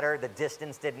didn't matter, the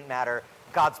distance didn't matter.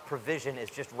 God's provision is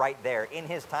just right there. In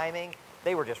his timing,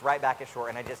 they were just right back at shore.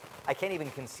 And I can't even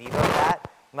conceive of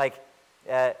that. Like,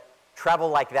 travel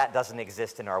like that doesn't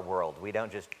exist in our world. We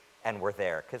don't just, and we're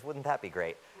there, because wouldn't that be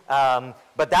great?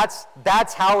 But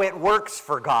that's how it works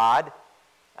for God.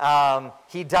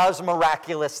 He does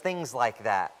miraculous things like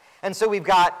that. And so we've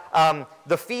got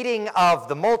the feeding of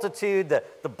the multitude,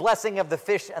 the blessing of the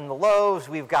fish and the loaves.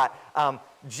 We've got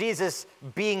Jesus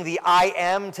being the I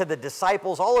am to the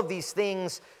disciples. All of these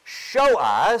things show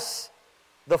us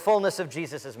the fullness of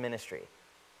Jesus' ministry.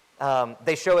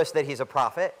 They show us that he's a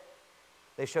prophet.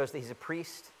 They show us that he's a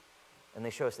priest. And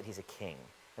they show us that he's a king.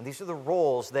 And these are the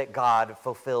roles that God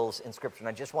fulfills in Scripture. And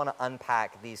I just want to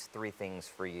unpack these 3 things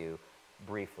for you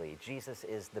briefly. Jesus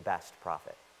is the best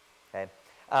prophet. Okay?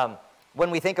 When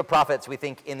we think of prophets, we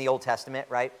think in the Old Testament,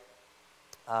 right?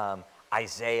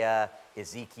 Isaiah,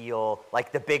 Ezekiel,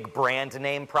 like the big brand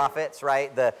name prophets,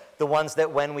 right? The ones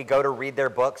that when we go to read their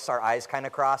books, our eyes kind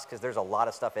of cross because there's a lot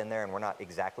of stuff in there and we're not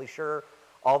exactly sure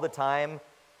all the time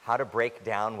how to break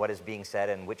down what is being said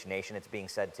and which nation it's being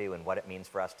said to and what it means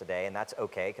for us today. And that's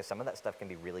okay because some of that stuff can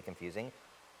be really confusing.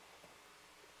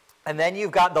 And then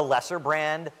you've got the lesser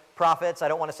brand prophets. I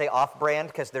don't want to say off-brand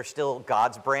because they're still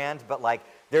God's brand, but like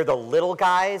they're the little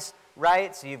guys,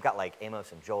 right? So you've got like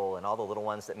Amos and Joel and all the little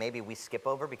ones that maybe we skip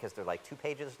over because they're like 2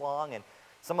 pages long, and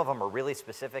some of them are really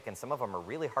specific and some of them are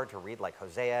really hard to read, like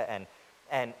Hosea.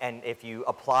 And if you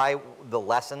apply the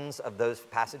lessons of those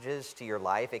passages to your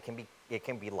life, it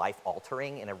can be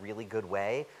life-altering in a really good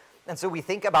way. And so we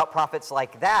think about prophets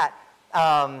like that,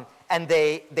 and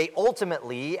they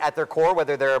ultimately, at their core,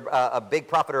 whether they're a big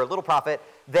prophet or a little prophet,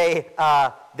 they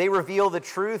reveal the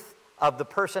truth of the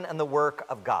person and the work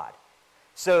of God.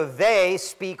 So they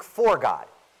speak for God.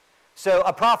 So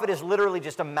a prophet is literally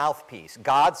just a mouthpiece.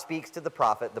 God speaks to the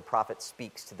prophet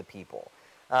speaks to the people.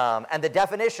 And the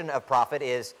definition of prophet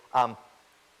is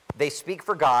they speak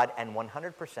for God, and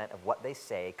 100% of what they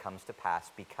say comes to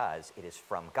pass because it is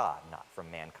from God, not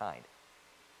from mankind.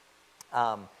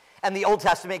 And the Old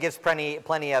Testament gives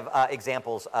plenty of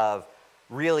examples of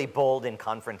really bold and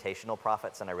confrontational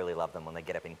prophets, and I really love them when they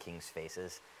get up in kings'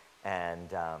 faces and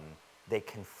they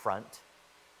confront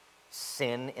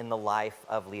sin in the life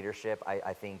of leadership.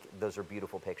 I think those are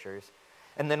beautiful pictures.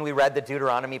 And then we read the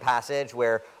Deuteronomy passage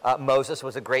where Moses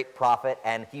was a great prophet,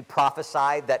 and he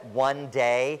prophesied that one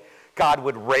day God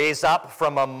would raise up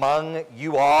from among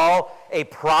you all a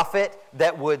prophet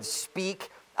that would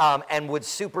speak and would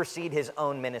supersede his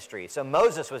own ministry. So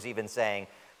Moses was even saying,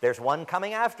 there's one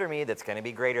coming after me that's going to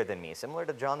be greater than me, similar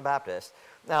to John the Baptist.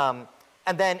 And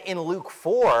then in Luke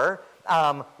 4,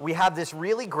 we have this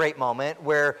really great moment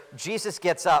where Jesus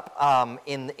gets up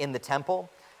in the temple,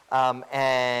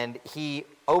 and he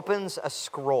opens a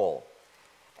scroll.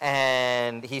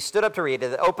 And he stood up to read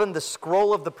it. It opened the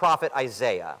scroll of the prophet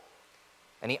Isaiah.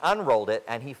 And he unrolled it,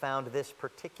 and he found this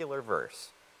particular verse.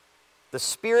 The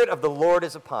Spirit of the Lord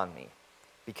is upon me,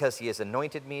 because he has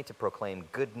anointed me to proclaim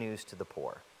good news to the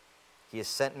poor. He has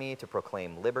sent me to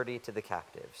proclaim liberty to the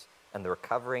captives, and the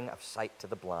recovering of sight to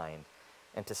the blind,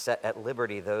 and to set at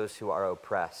liberty those who are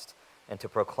oppressed, and to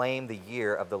proclaim the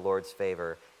year of the Lord's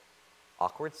favor.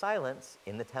 Awkward silence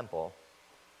in the temple.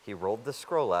 He rolled the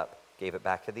scroll up, gave it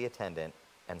back to the attendant,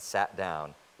 and sat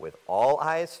down. With all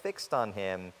eyes fixed on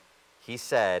him, he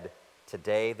said,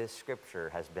 "Today this scripture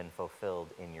has been fulfilled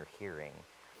in your hearing."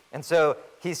 And so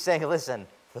he's saying, listen,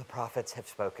 the prophets have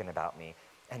spoken about me,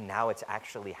 and now it's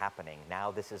actually happening.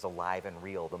 Now this is alive and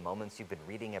real. The moments you've been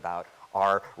reading about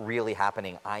are really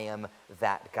happening. I am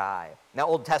that guy. Now,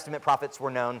 Old Testament prophets were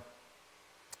known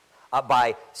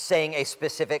by saying a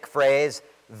specific phrase,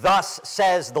 "Thus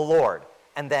says the Lord,"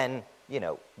 and then,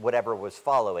 whatever was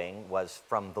following was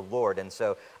from the Lord. And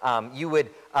so you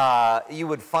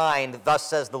would find "Thus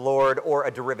says the Lord" or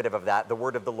a derivative of that, "The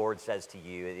word of the Lord says to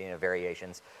you,"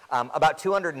 variations, about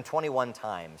 221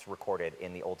 times recorded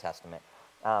in the Old Testament.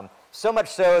 So much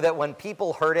so that when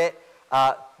people heard it,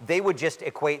 they would just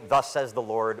equate "Thus says the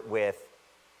Lord" with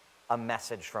a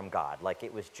message from God. Like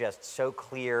it was just so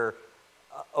clear,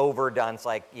 overdone. It's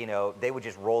like, they would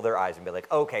just roll their eyes and be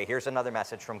like, okay, here's another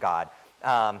message from God.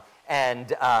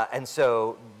 And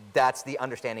so that's the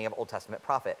understanding of Old Testament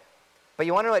prophet. But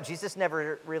you want to know what? Jesus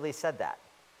never really said that.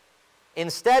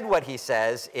 Instead, what he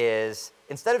says is,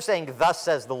 instead of saying, "Thus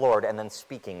says the Lord," and then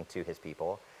speaking to his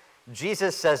people,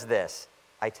 Jesus says this,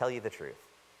 "I tell you the truth."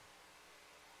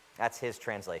 That's his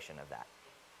translation of that.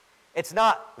 It's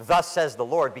not "Thus says the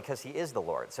Lord" because he is the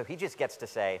Lord. So he just gets to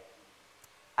say,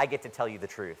 I get to tell you the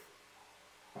truth.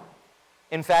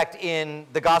 In fact, in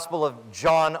the Gospel of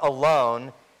John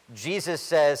alone, Jesus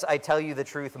says, "I tell you the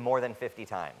truth" more than 50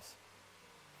 times.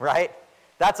 Right?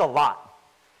 That's a lot.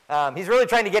 He's really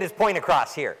trying to get his point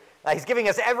across here. He's giving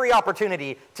us every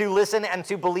opportunity to listen and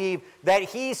to believe that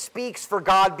he speaks for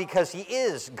God because he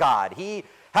is God. He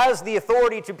has the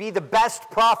authority to be the best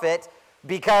prophet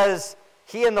because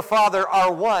he and the Father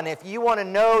are one. If you want to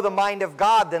know the mind of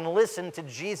God, then listen to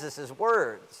Jesus'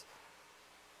 words.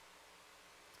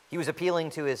 He was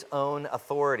appealing to his own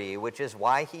authority, which is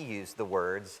why he used the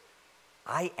words,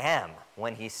 "I am,"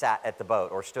 when he sat at the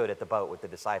boat or stood at the boat with the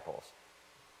disciples.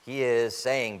 He is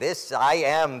saying this, "I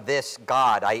am this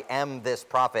God, I am this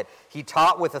prophet." He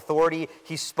taught with authority,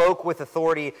 he spoke with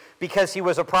authority because he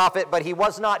was a prophet, but he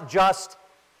was not just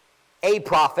a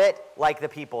prophet like the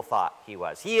people thought he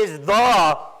was. He is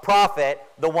the prophet,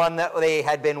 the one that they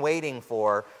had been waiting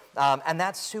for, and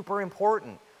that's super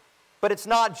important. But it's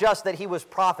not just that he was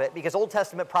prophet, because Old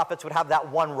Testament prophets would have that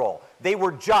one role. They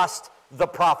were just the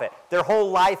prophet. Their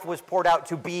whole life was poured out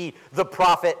to be the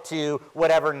prophet to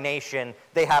whatever nation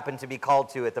they happened to be called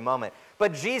to at the moment.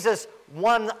 But Jesus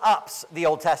one-ups the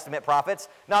Old Testament prophets.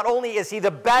 Not only is he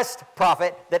the best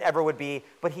prophet that ever would be,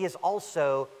 but he is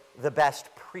also the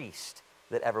best priest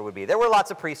that ever would be. There were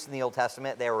lots of priests in the Old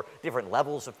Testament. There were different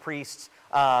levels of priests.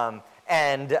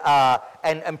 And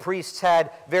priests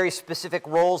had very specific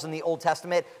roles in the Old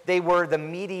Testament. They were the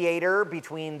mediator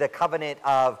between the covenant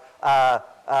of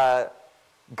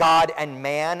God and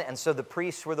man, and so the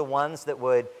priests were the ones that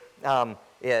would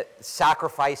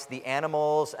sacrifice the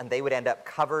animals, and they would end up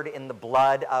covered in the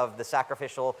blood of the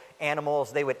sacrificial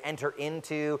animals. They would enter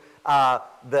into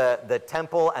the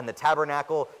temple and the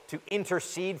tabernacle to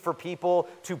intercede for people,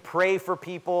 to pray for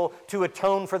people, to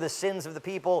atone for the sins of the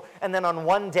people. And then on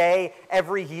one day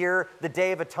every year, the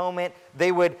Day of Atonement,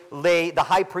 the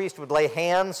high priest would lay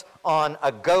hands on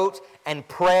a goat and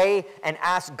pray and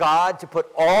ask God to put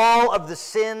all of the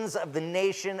sins of the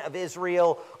nation of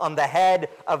Israel on the head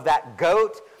of that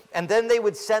goat. And then they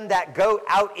would send that goat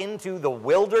out into the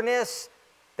wilderness.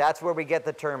 That's where we get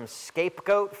the term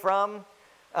scapegoat from.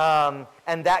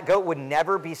 And that goat would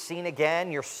never be seen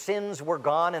again. Your sins were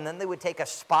gone. And then they would take a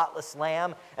spotless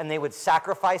lamb and they would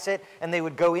sacrifice it. And they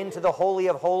would go into the Holy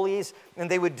of Holies.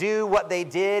 And they would do what they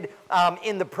did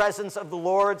in the presence of the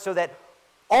Lord so that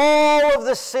all of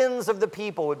the sins of the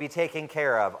people would be taken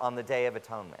care of on the Day of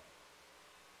Atonement.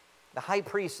 The high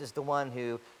priest is the one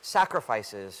who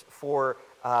sacrifices for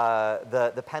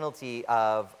the penalty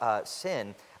of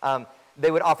sin.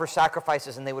 They would offer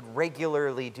sacrifices, and they would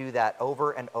regularly do that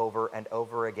over and over and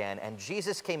over again. And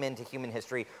Jesus came into human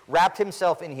history, wrapped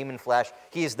himself in human flesh.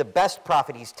 He is the best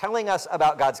prophet. He's telling us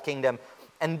about God's kingdom.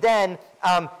 And then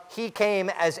he came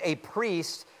as a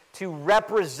priest to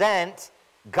represent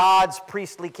God's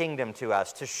priestly kingdom to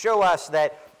us, to show us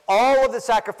that all of the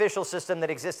sacrificial system that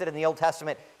existed in the Old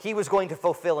Testament, he was going to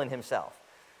fulfill in himself.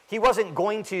 He wasn't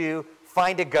going to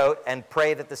find a goat and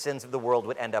pray that the sins of the world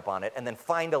would end up on it, and then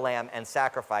find a lamb and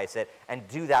sacrifice it and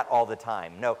do that all the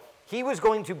time. No, he was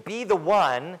going to be the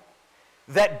one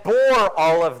that bore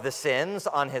all of the sins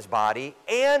on his body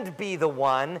and be the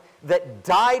one that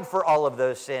died for all of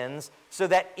those sins so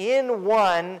that in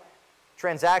one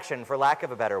transaction, for lack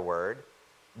of a better word,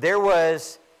 there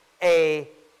was a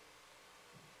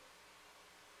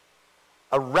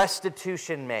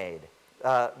restitution made.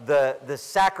 The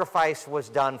sacrifice was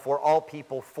done for all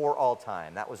people for all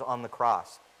time. That was on the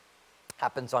cross.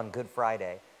 Happens on Good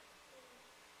Friday.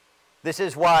 This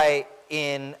is why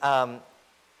in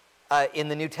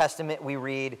the New Testament we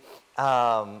read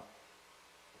that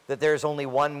there's only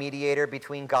one mediator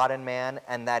between God and man,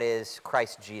 and that is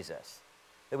Christ Jesus.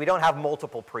 That we don't have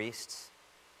multiple priests.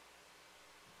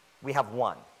 We have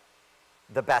one,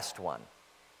 the best one.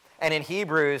 And in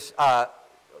Hebrews,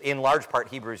 in large part,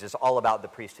 Hebrews is all about the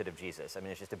priesthood of Jesus. I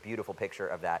mean, it's just a beautiful picture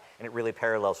of that, and it really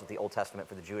parallels with the Old Testament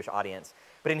for the Jewish audience.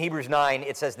 But in Hebrews 9,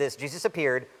 it says this: Jesus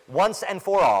appeared once and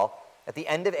for all at the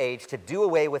end of age to do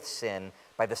away with sin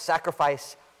by the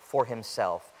sacrifice for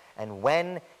himself. And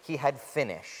when he had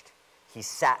finished, he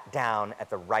sat down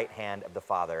at the right hand of the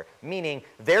Father, meaning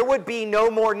there would be no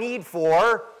more need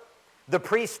for the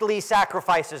priestly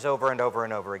sacrifices over and over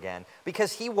and over again,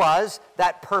 because he was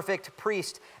that perfect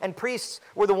priest. And priests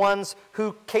were the ones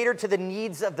who catered to the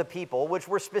needs of the people, which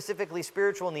were specifically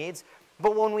spiritual needs.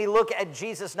 But when we look at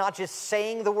Jesus not just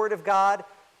saying the word of God,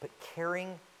 but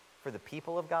caring for the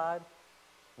people of God,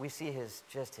 we see his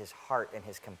heart and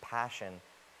his compassion.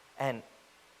 And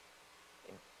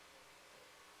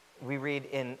we read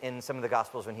in some of the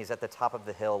Gospels when he's at the top of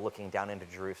the hill looking down into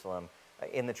Jerusalem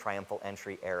in the triumphal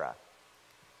entry era.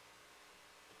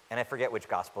 And I forget which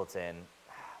Gospel it's in.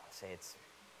 Let's say it's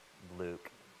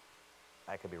Luke.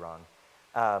 I could be wrong.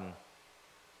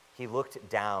 He looked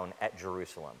down at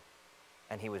Jerusalem,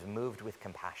 and he was moved with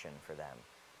compassion for them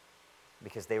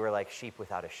because they were like sheep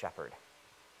without a shepherd.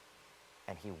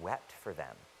 And he wept for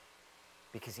them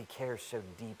because he cares so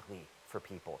deeply for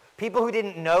people. People who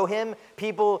didn't know him,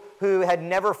 people who had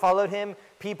never followed him,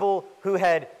 people who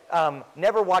had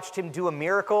never watched him do a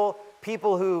miracle,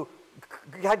 people who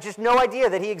had just no idea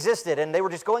that he existed and they were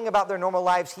just going about their normal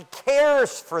lives. He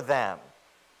cares for them.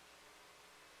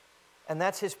 And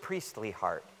that's his priestly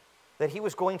heart, that he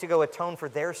was going to go atone for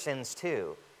their sins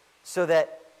too, so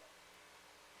that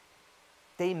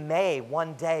they may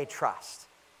one day trust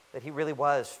that he really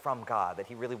was from God, that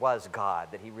he really was God,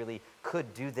 that he really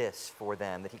could do this for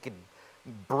them, that he could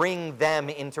bring them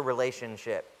into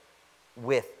relationship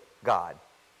with God.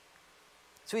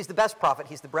 So he's the best prophet,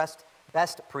 he's the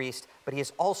best priest, but he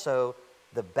is also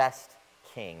the best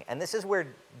king. And this is where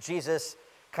Jesus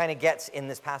kind of gets in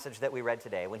this passage that we read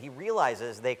today. When he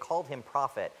realizes they called him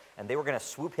prophet and they were going to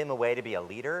swoop him away to be a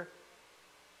leader,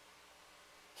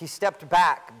 he stepped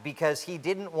back because he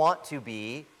didn't want to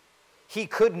be. He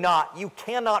could not, you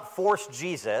cannot force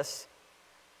Jesus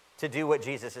to do what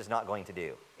Jesus is not going to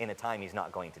do in a time he's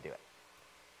not going to do it.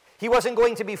 He wasn't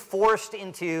going to be forced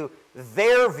into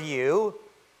their view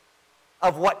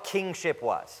of what kingship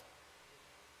was.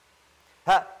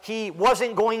 He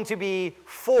wasn't going to be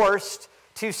forced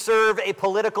to serve a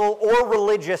political or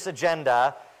religious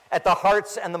agenda at the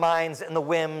hearts and the minds and the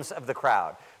whims of the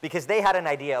crowd, because they had an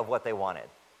idea of what they wanted.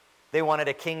 They wanted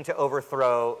a king to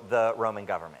overthrow the Roman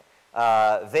government.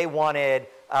 They wanted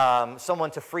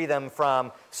someone to free them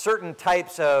from certain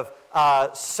types of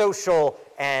social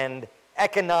and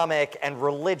economic and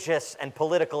religious and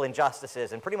political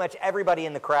injustices. And pretty much everybody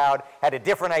in the crowd had a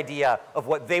different idea of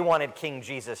what they wanted King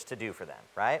Jesus to do for them,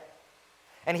 right?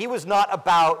 And he was not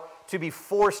about to be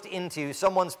forced into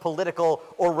someone's political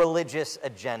or religious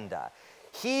agenda.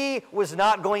 He was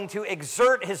not going to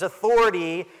exert his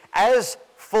authority as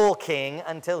full king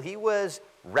until he was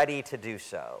ready to do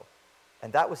so.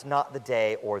 And that was not the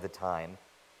day or the time.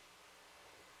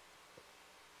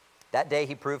 That day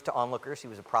he proved to onlookers he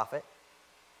was a prophet,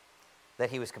 that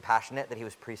he was compassionate, that he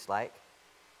was priest-like,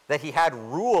 that he had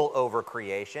rule over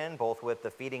creation, both with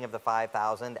the feeding of the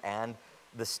 5,000 and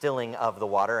the stilling of the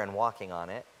water and walking on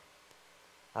it.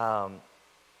 But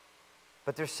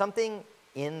there's something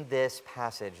in this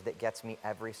passage that gets me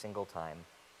every single time.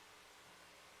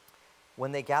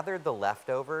 When they gathered the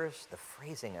leftovers, the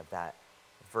phrasing of that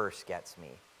verse gets me.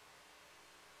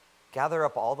 Gather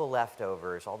up all the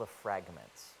leftovers, all the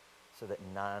fragments, so that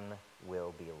none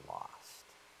will be lost.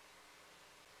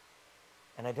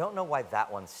 And I don't know why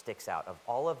that one sticks out of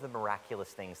all of the miraculous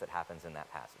things that happens in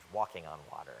that passage, walking on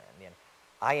water. And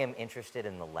I am interested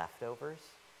in the leftovers,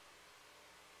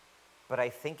 but I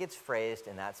think it's phrased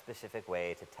in that specific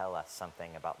way to tell us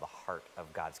something about the heart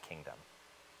of God's kingdom.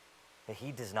 That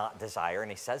he does not desire,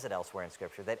 and he says it elsewhere in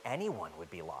Scripture, that anyone would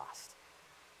be lost.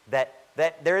 That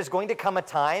there is going to come a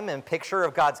time and picture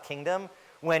of God's kingdom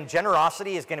when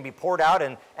generosity is going to be poured out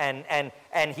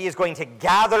and he is going to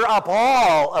gather up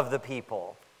all of the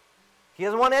people. He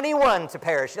doesn't want anyone to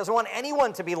perish. He doesn't want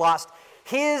anyone to be lost.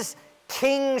 His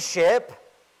kingship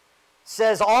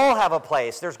says all have a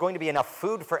place. There's going to be enough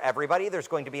food for everybody. There's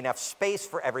going to be enough space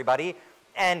for everybody.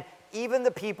 And even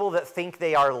the people that think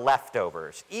they are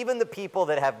leftovers, even the people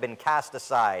that have been cast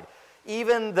aside,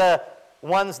 even the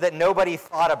ones that nobody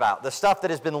thought about, the stuff that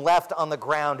has been left on the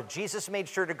ground, Jesus made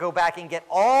sure to go back and get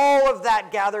all of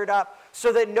that gathered up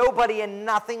so that nobody and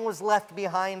nothing was left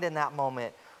behind in that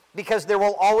moment. Because there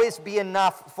will always be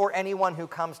enough for anyone who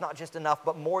comes, not just enough,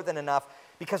 but more than enough,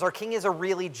 because our King is a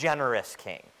really generous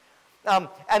King.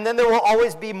 And then there will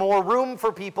always be more room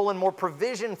for people and more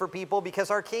provision for people,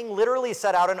 because our King literally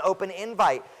set out an open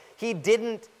invite. He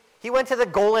went to the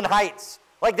Golan Heights.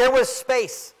 Like, there was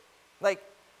space. Like,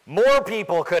 more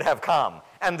people could have come,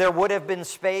 and there would have been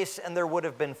space, and there would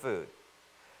have been food.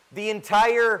 The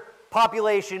entire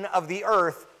population of the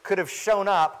earth could have shown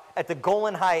up at the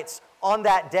Golan Heights on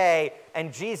that day,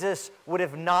 and Jesus would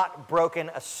have not broken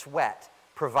a sweat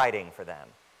providing for them,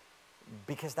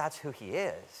 because that's who he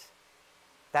is.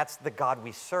 That's the God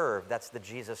we serve. That's the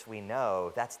Jesus we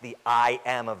know. That's the I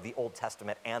am of the Old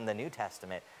Testament and the New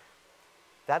Testament.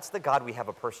 That's the God we have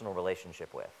a personal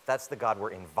relationship with. That's the God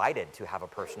we're invited to have a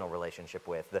personal relationship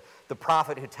with. The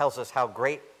prophet who tells us how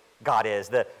great God is.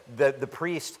 The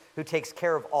priest who takes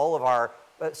care of all of our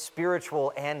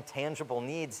spiritual and tangible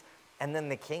needs. And then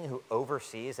the King who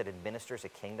oversees and administers a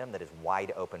kingdom that is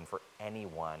wide open for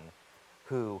anyone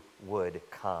who would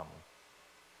come.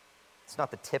 It's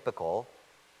not the typical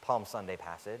Palm Sunday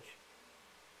passage.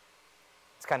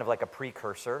 It's kind of like a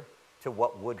precursor to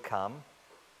what would come.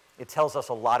 It tells us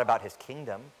a lot about his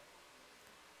kingdom.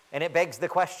 And it begs the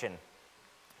question,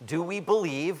 do we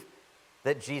believe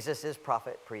that Jesus is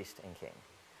prophet, priest, and king?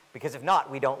 Because if not,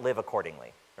 we don't live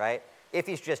accordingly, right? If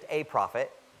he's just a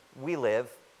prophet, we live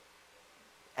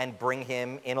and bring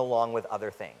him in along with other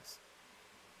things.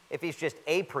 If he's just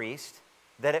a priest,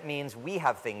 then it means we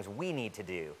have things we need to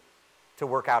do to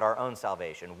work out our own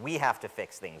salvation. We have to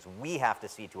fix things. We have to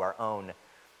see to our own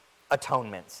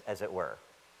atonements, as it were.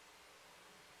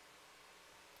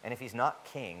 And if he's not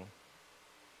king,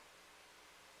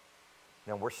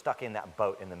 then we're stuck in that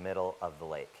boat in the middle of the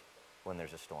lake when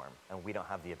there's a storm, and we don't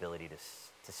have the ability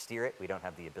to steer it. We don't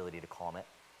have the ability to calm it.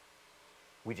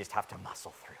 We just have to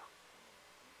muscle through.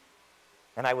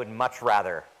 And I would much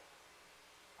rather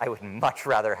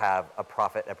have a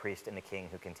prophet, a priest, and a king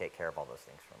who can take care of all those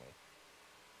things for me.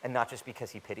 And not just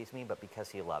because he pities me, but because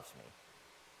he loves me.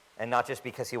 And not just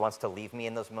because he wants to leave me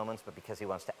in those moments, but because he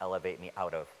wants to elevate me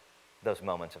out of those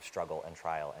moments of struggle and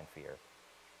trial and fear.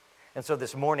 And so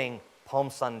this morning, Palm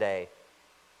Sunday,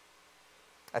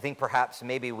 I think perhaps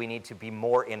maybe we need to be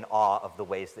more in awe of the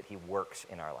ways that he works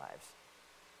in our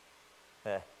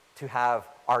lives. To have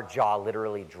our jaw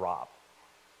literally drop.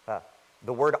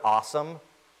 The word awesome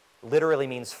literally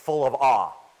means full of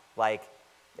awe. Like,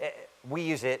 we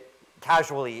use it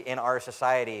casually in our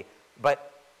society,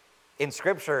 but in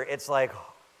Scripture, it's like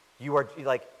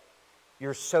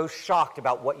you're so shocked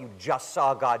about what you just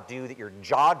saw God do that your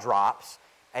jaw drops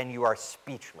and you are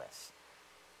speechless.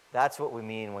 That's what we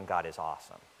mean when God is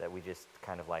awesome, that we just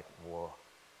kind of like, whoa.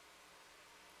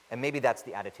 And maybe that's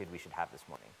the attitude we should have this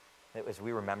morning, that as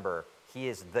we remember he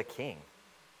is the King,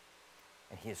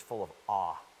 and he is full of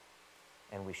awe,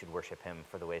 and we should worship him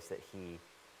for the ways that he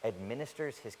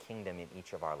administers his kingdom in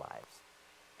each of our lives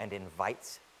and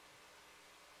invites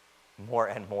more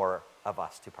and more of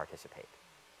us to participate.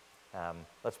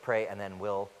 Let's pray, and then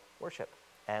we'll worship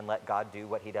and let God do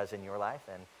what he does in your life,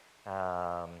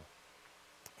 and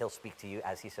he'll speak to you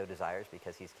as he so desires,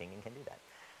 because he's king and can do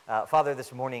that. Father,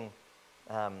 this morning,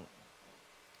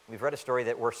 we've read a story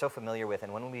that we're so familiar with,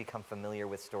 and when we become familiar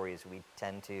with stories, we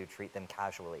tend to treat them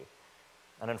casually.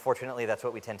 And unfortunately, that's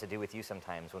what we tend to do with you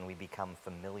sometimes. When we become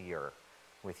familiar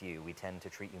with you, we tend to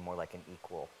treat you more like an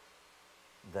equal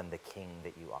than the king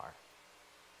that you are.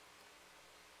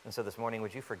 And so this morning,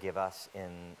 would you forgive us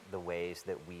in the ways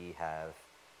that we have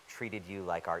treated you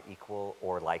like our equal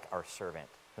or like our servant,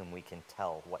 whom we can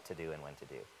tell what to do and when to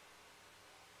do.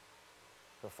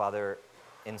 So Father,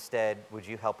 instead, would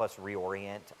you help us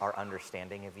reorient our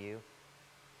understanding of you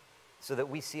so that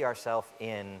we see ourselves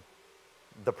in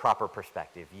the proper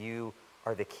perspective. You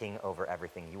are the king over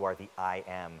everything. You are the I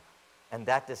am. And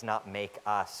that does not make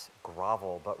us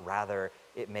grovel, but rather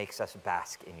it makes us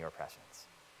bask in your presence.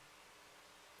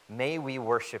 May we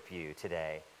worship you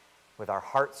today with our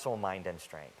heart, soul, mind, and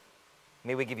strength.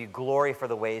 May we give you glory for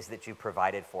the ways that you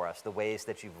provided for us, the ways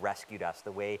that you've rescued us,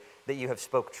 the way that you have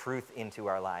spoke truth into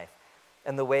our life,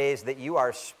 and the ways that you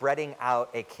are spreading out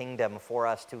a kingdom for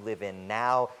us to live in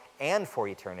now and for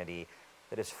eternity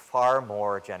that is far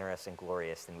more generous and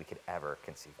glorious than we could ever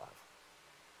conceive of.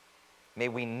 May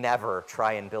we never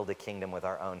try and build a kingdom with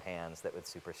our own hands that would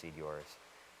supersede yours.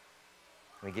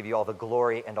 We give you all the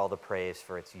glory and all the praise,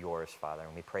 for it's yours, Father.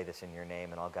 And we pray this in your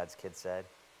name. And all God's kids said,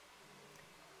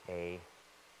 Amen.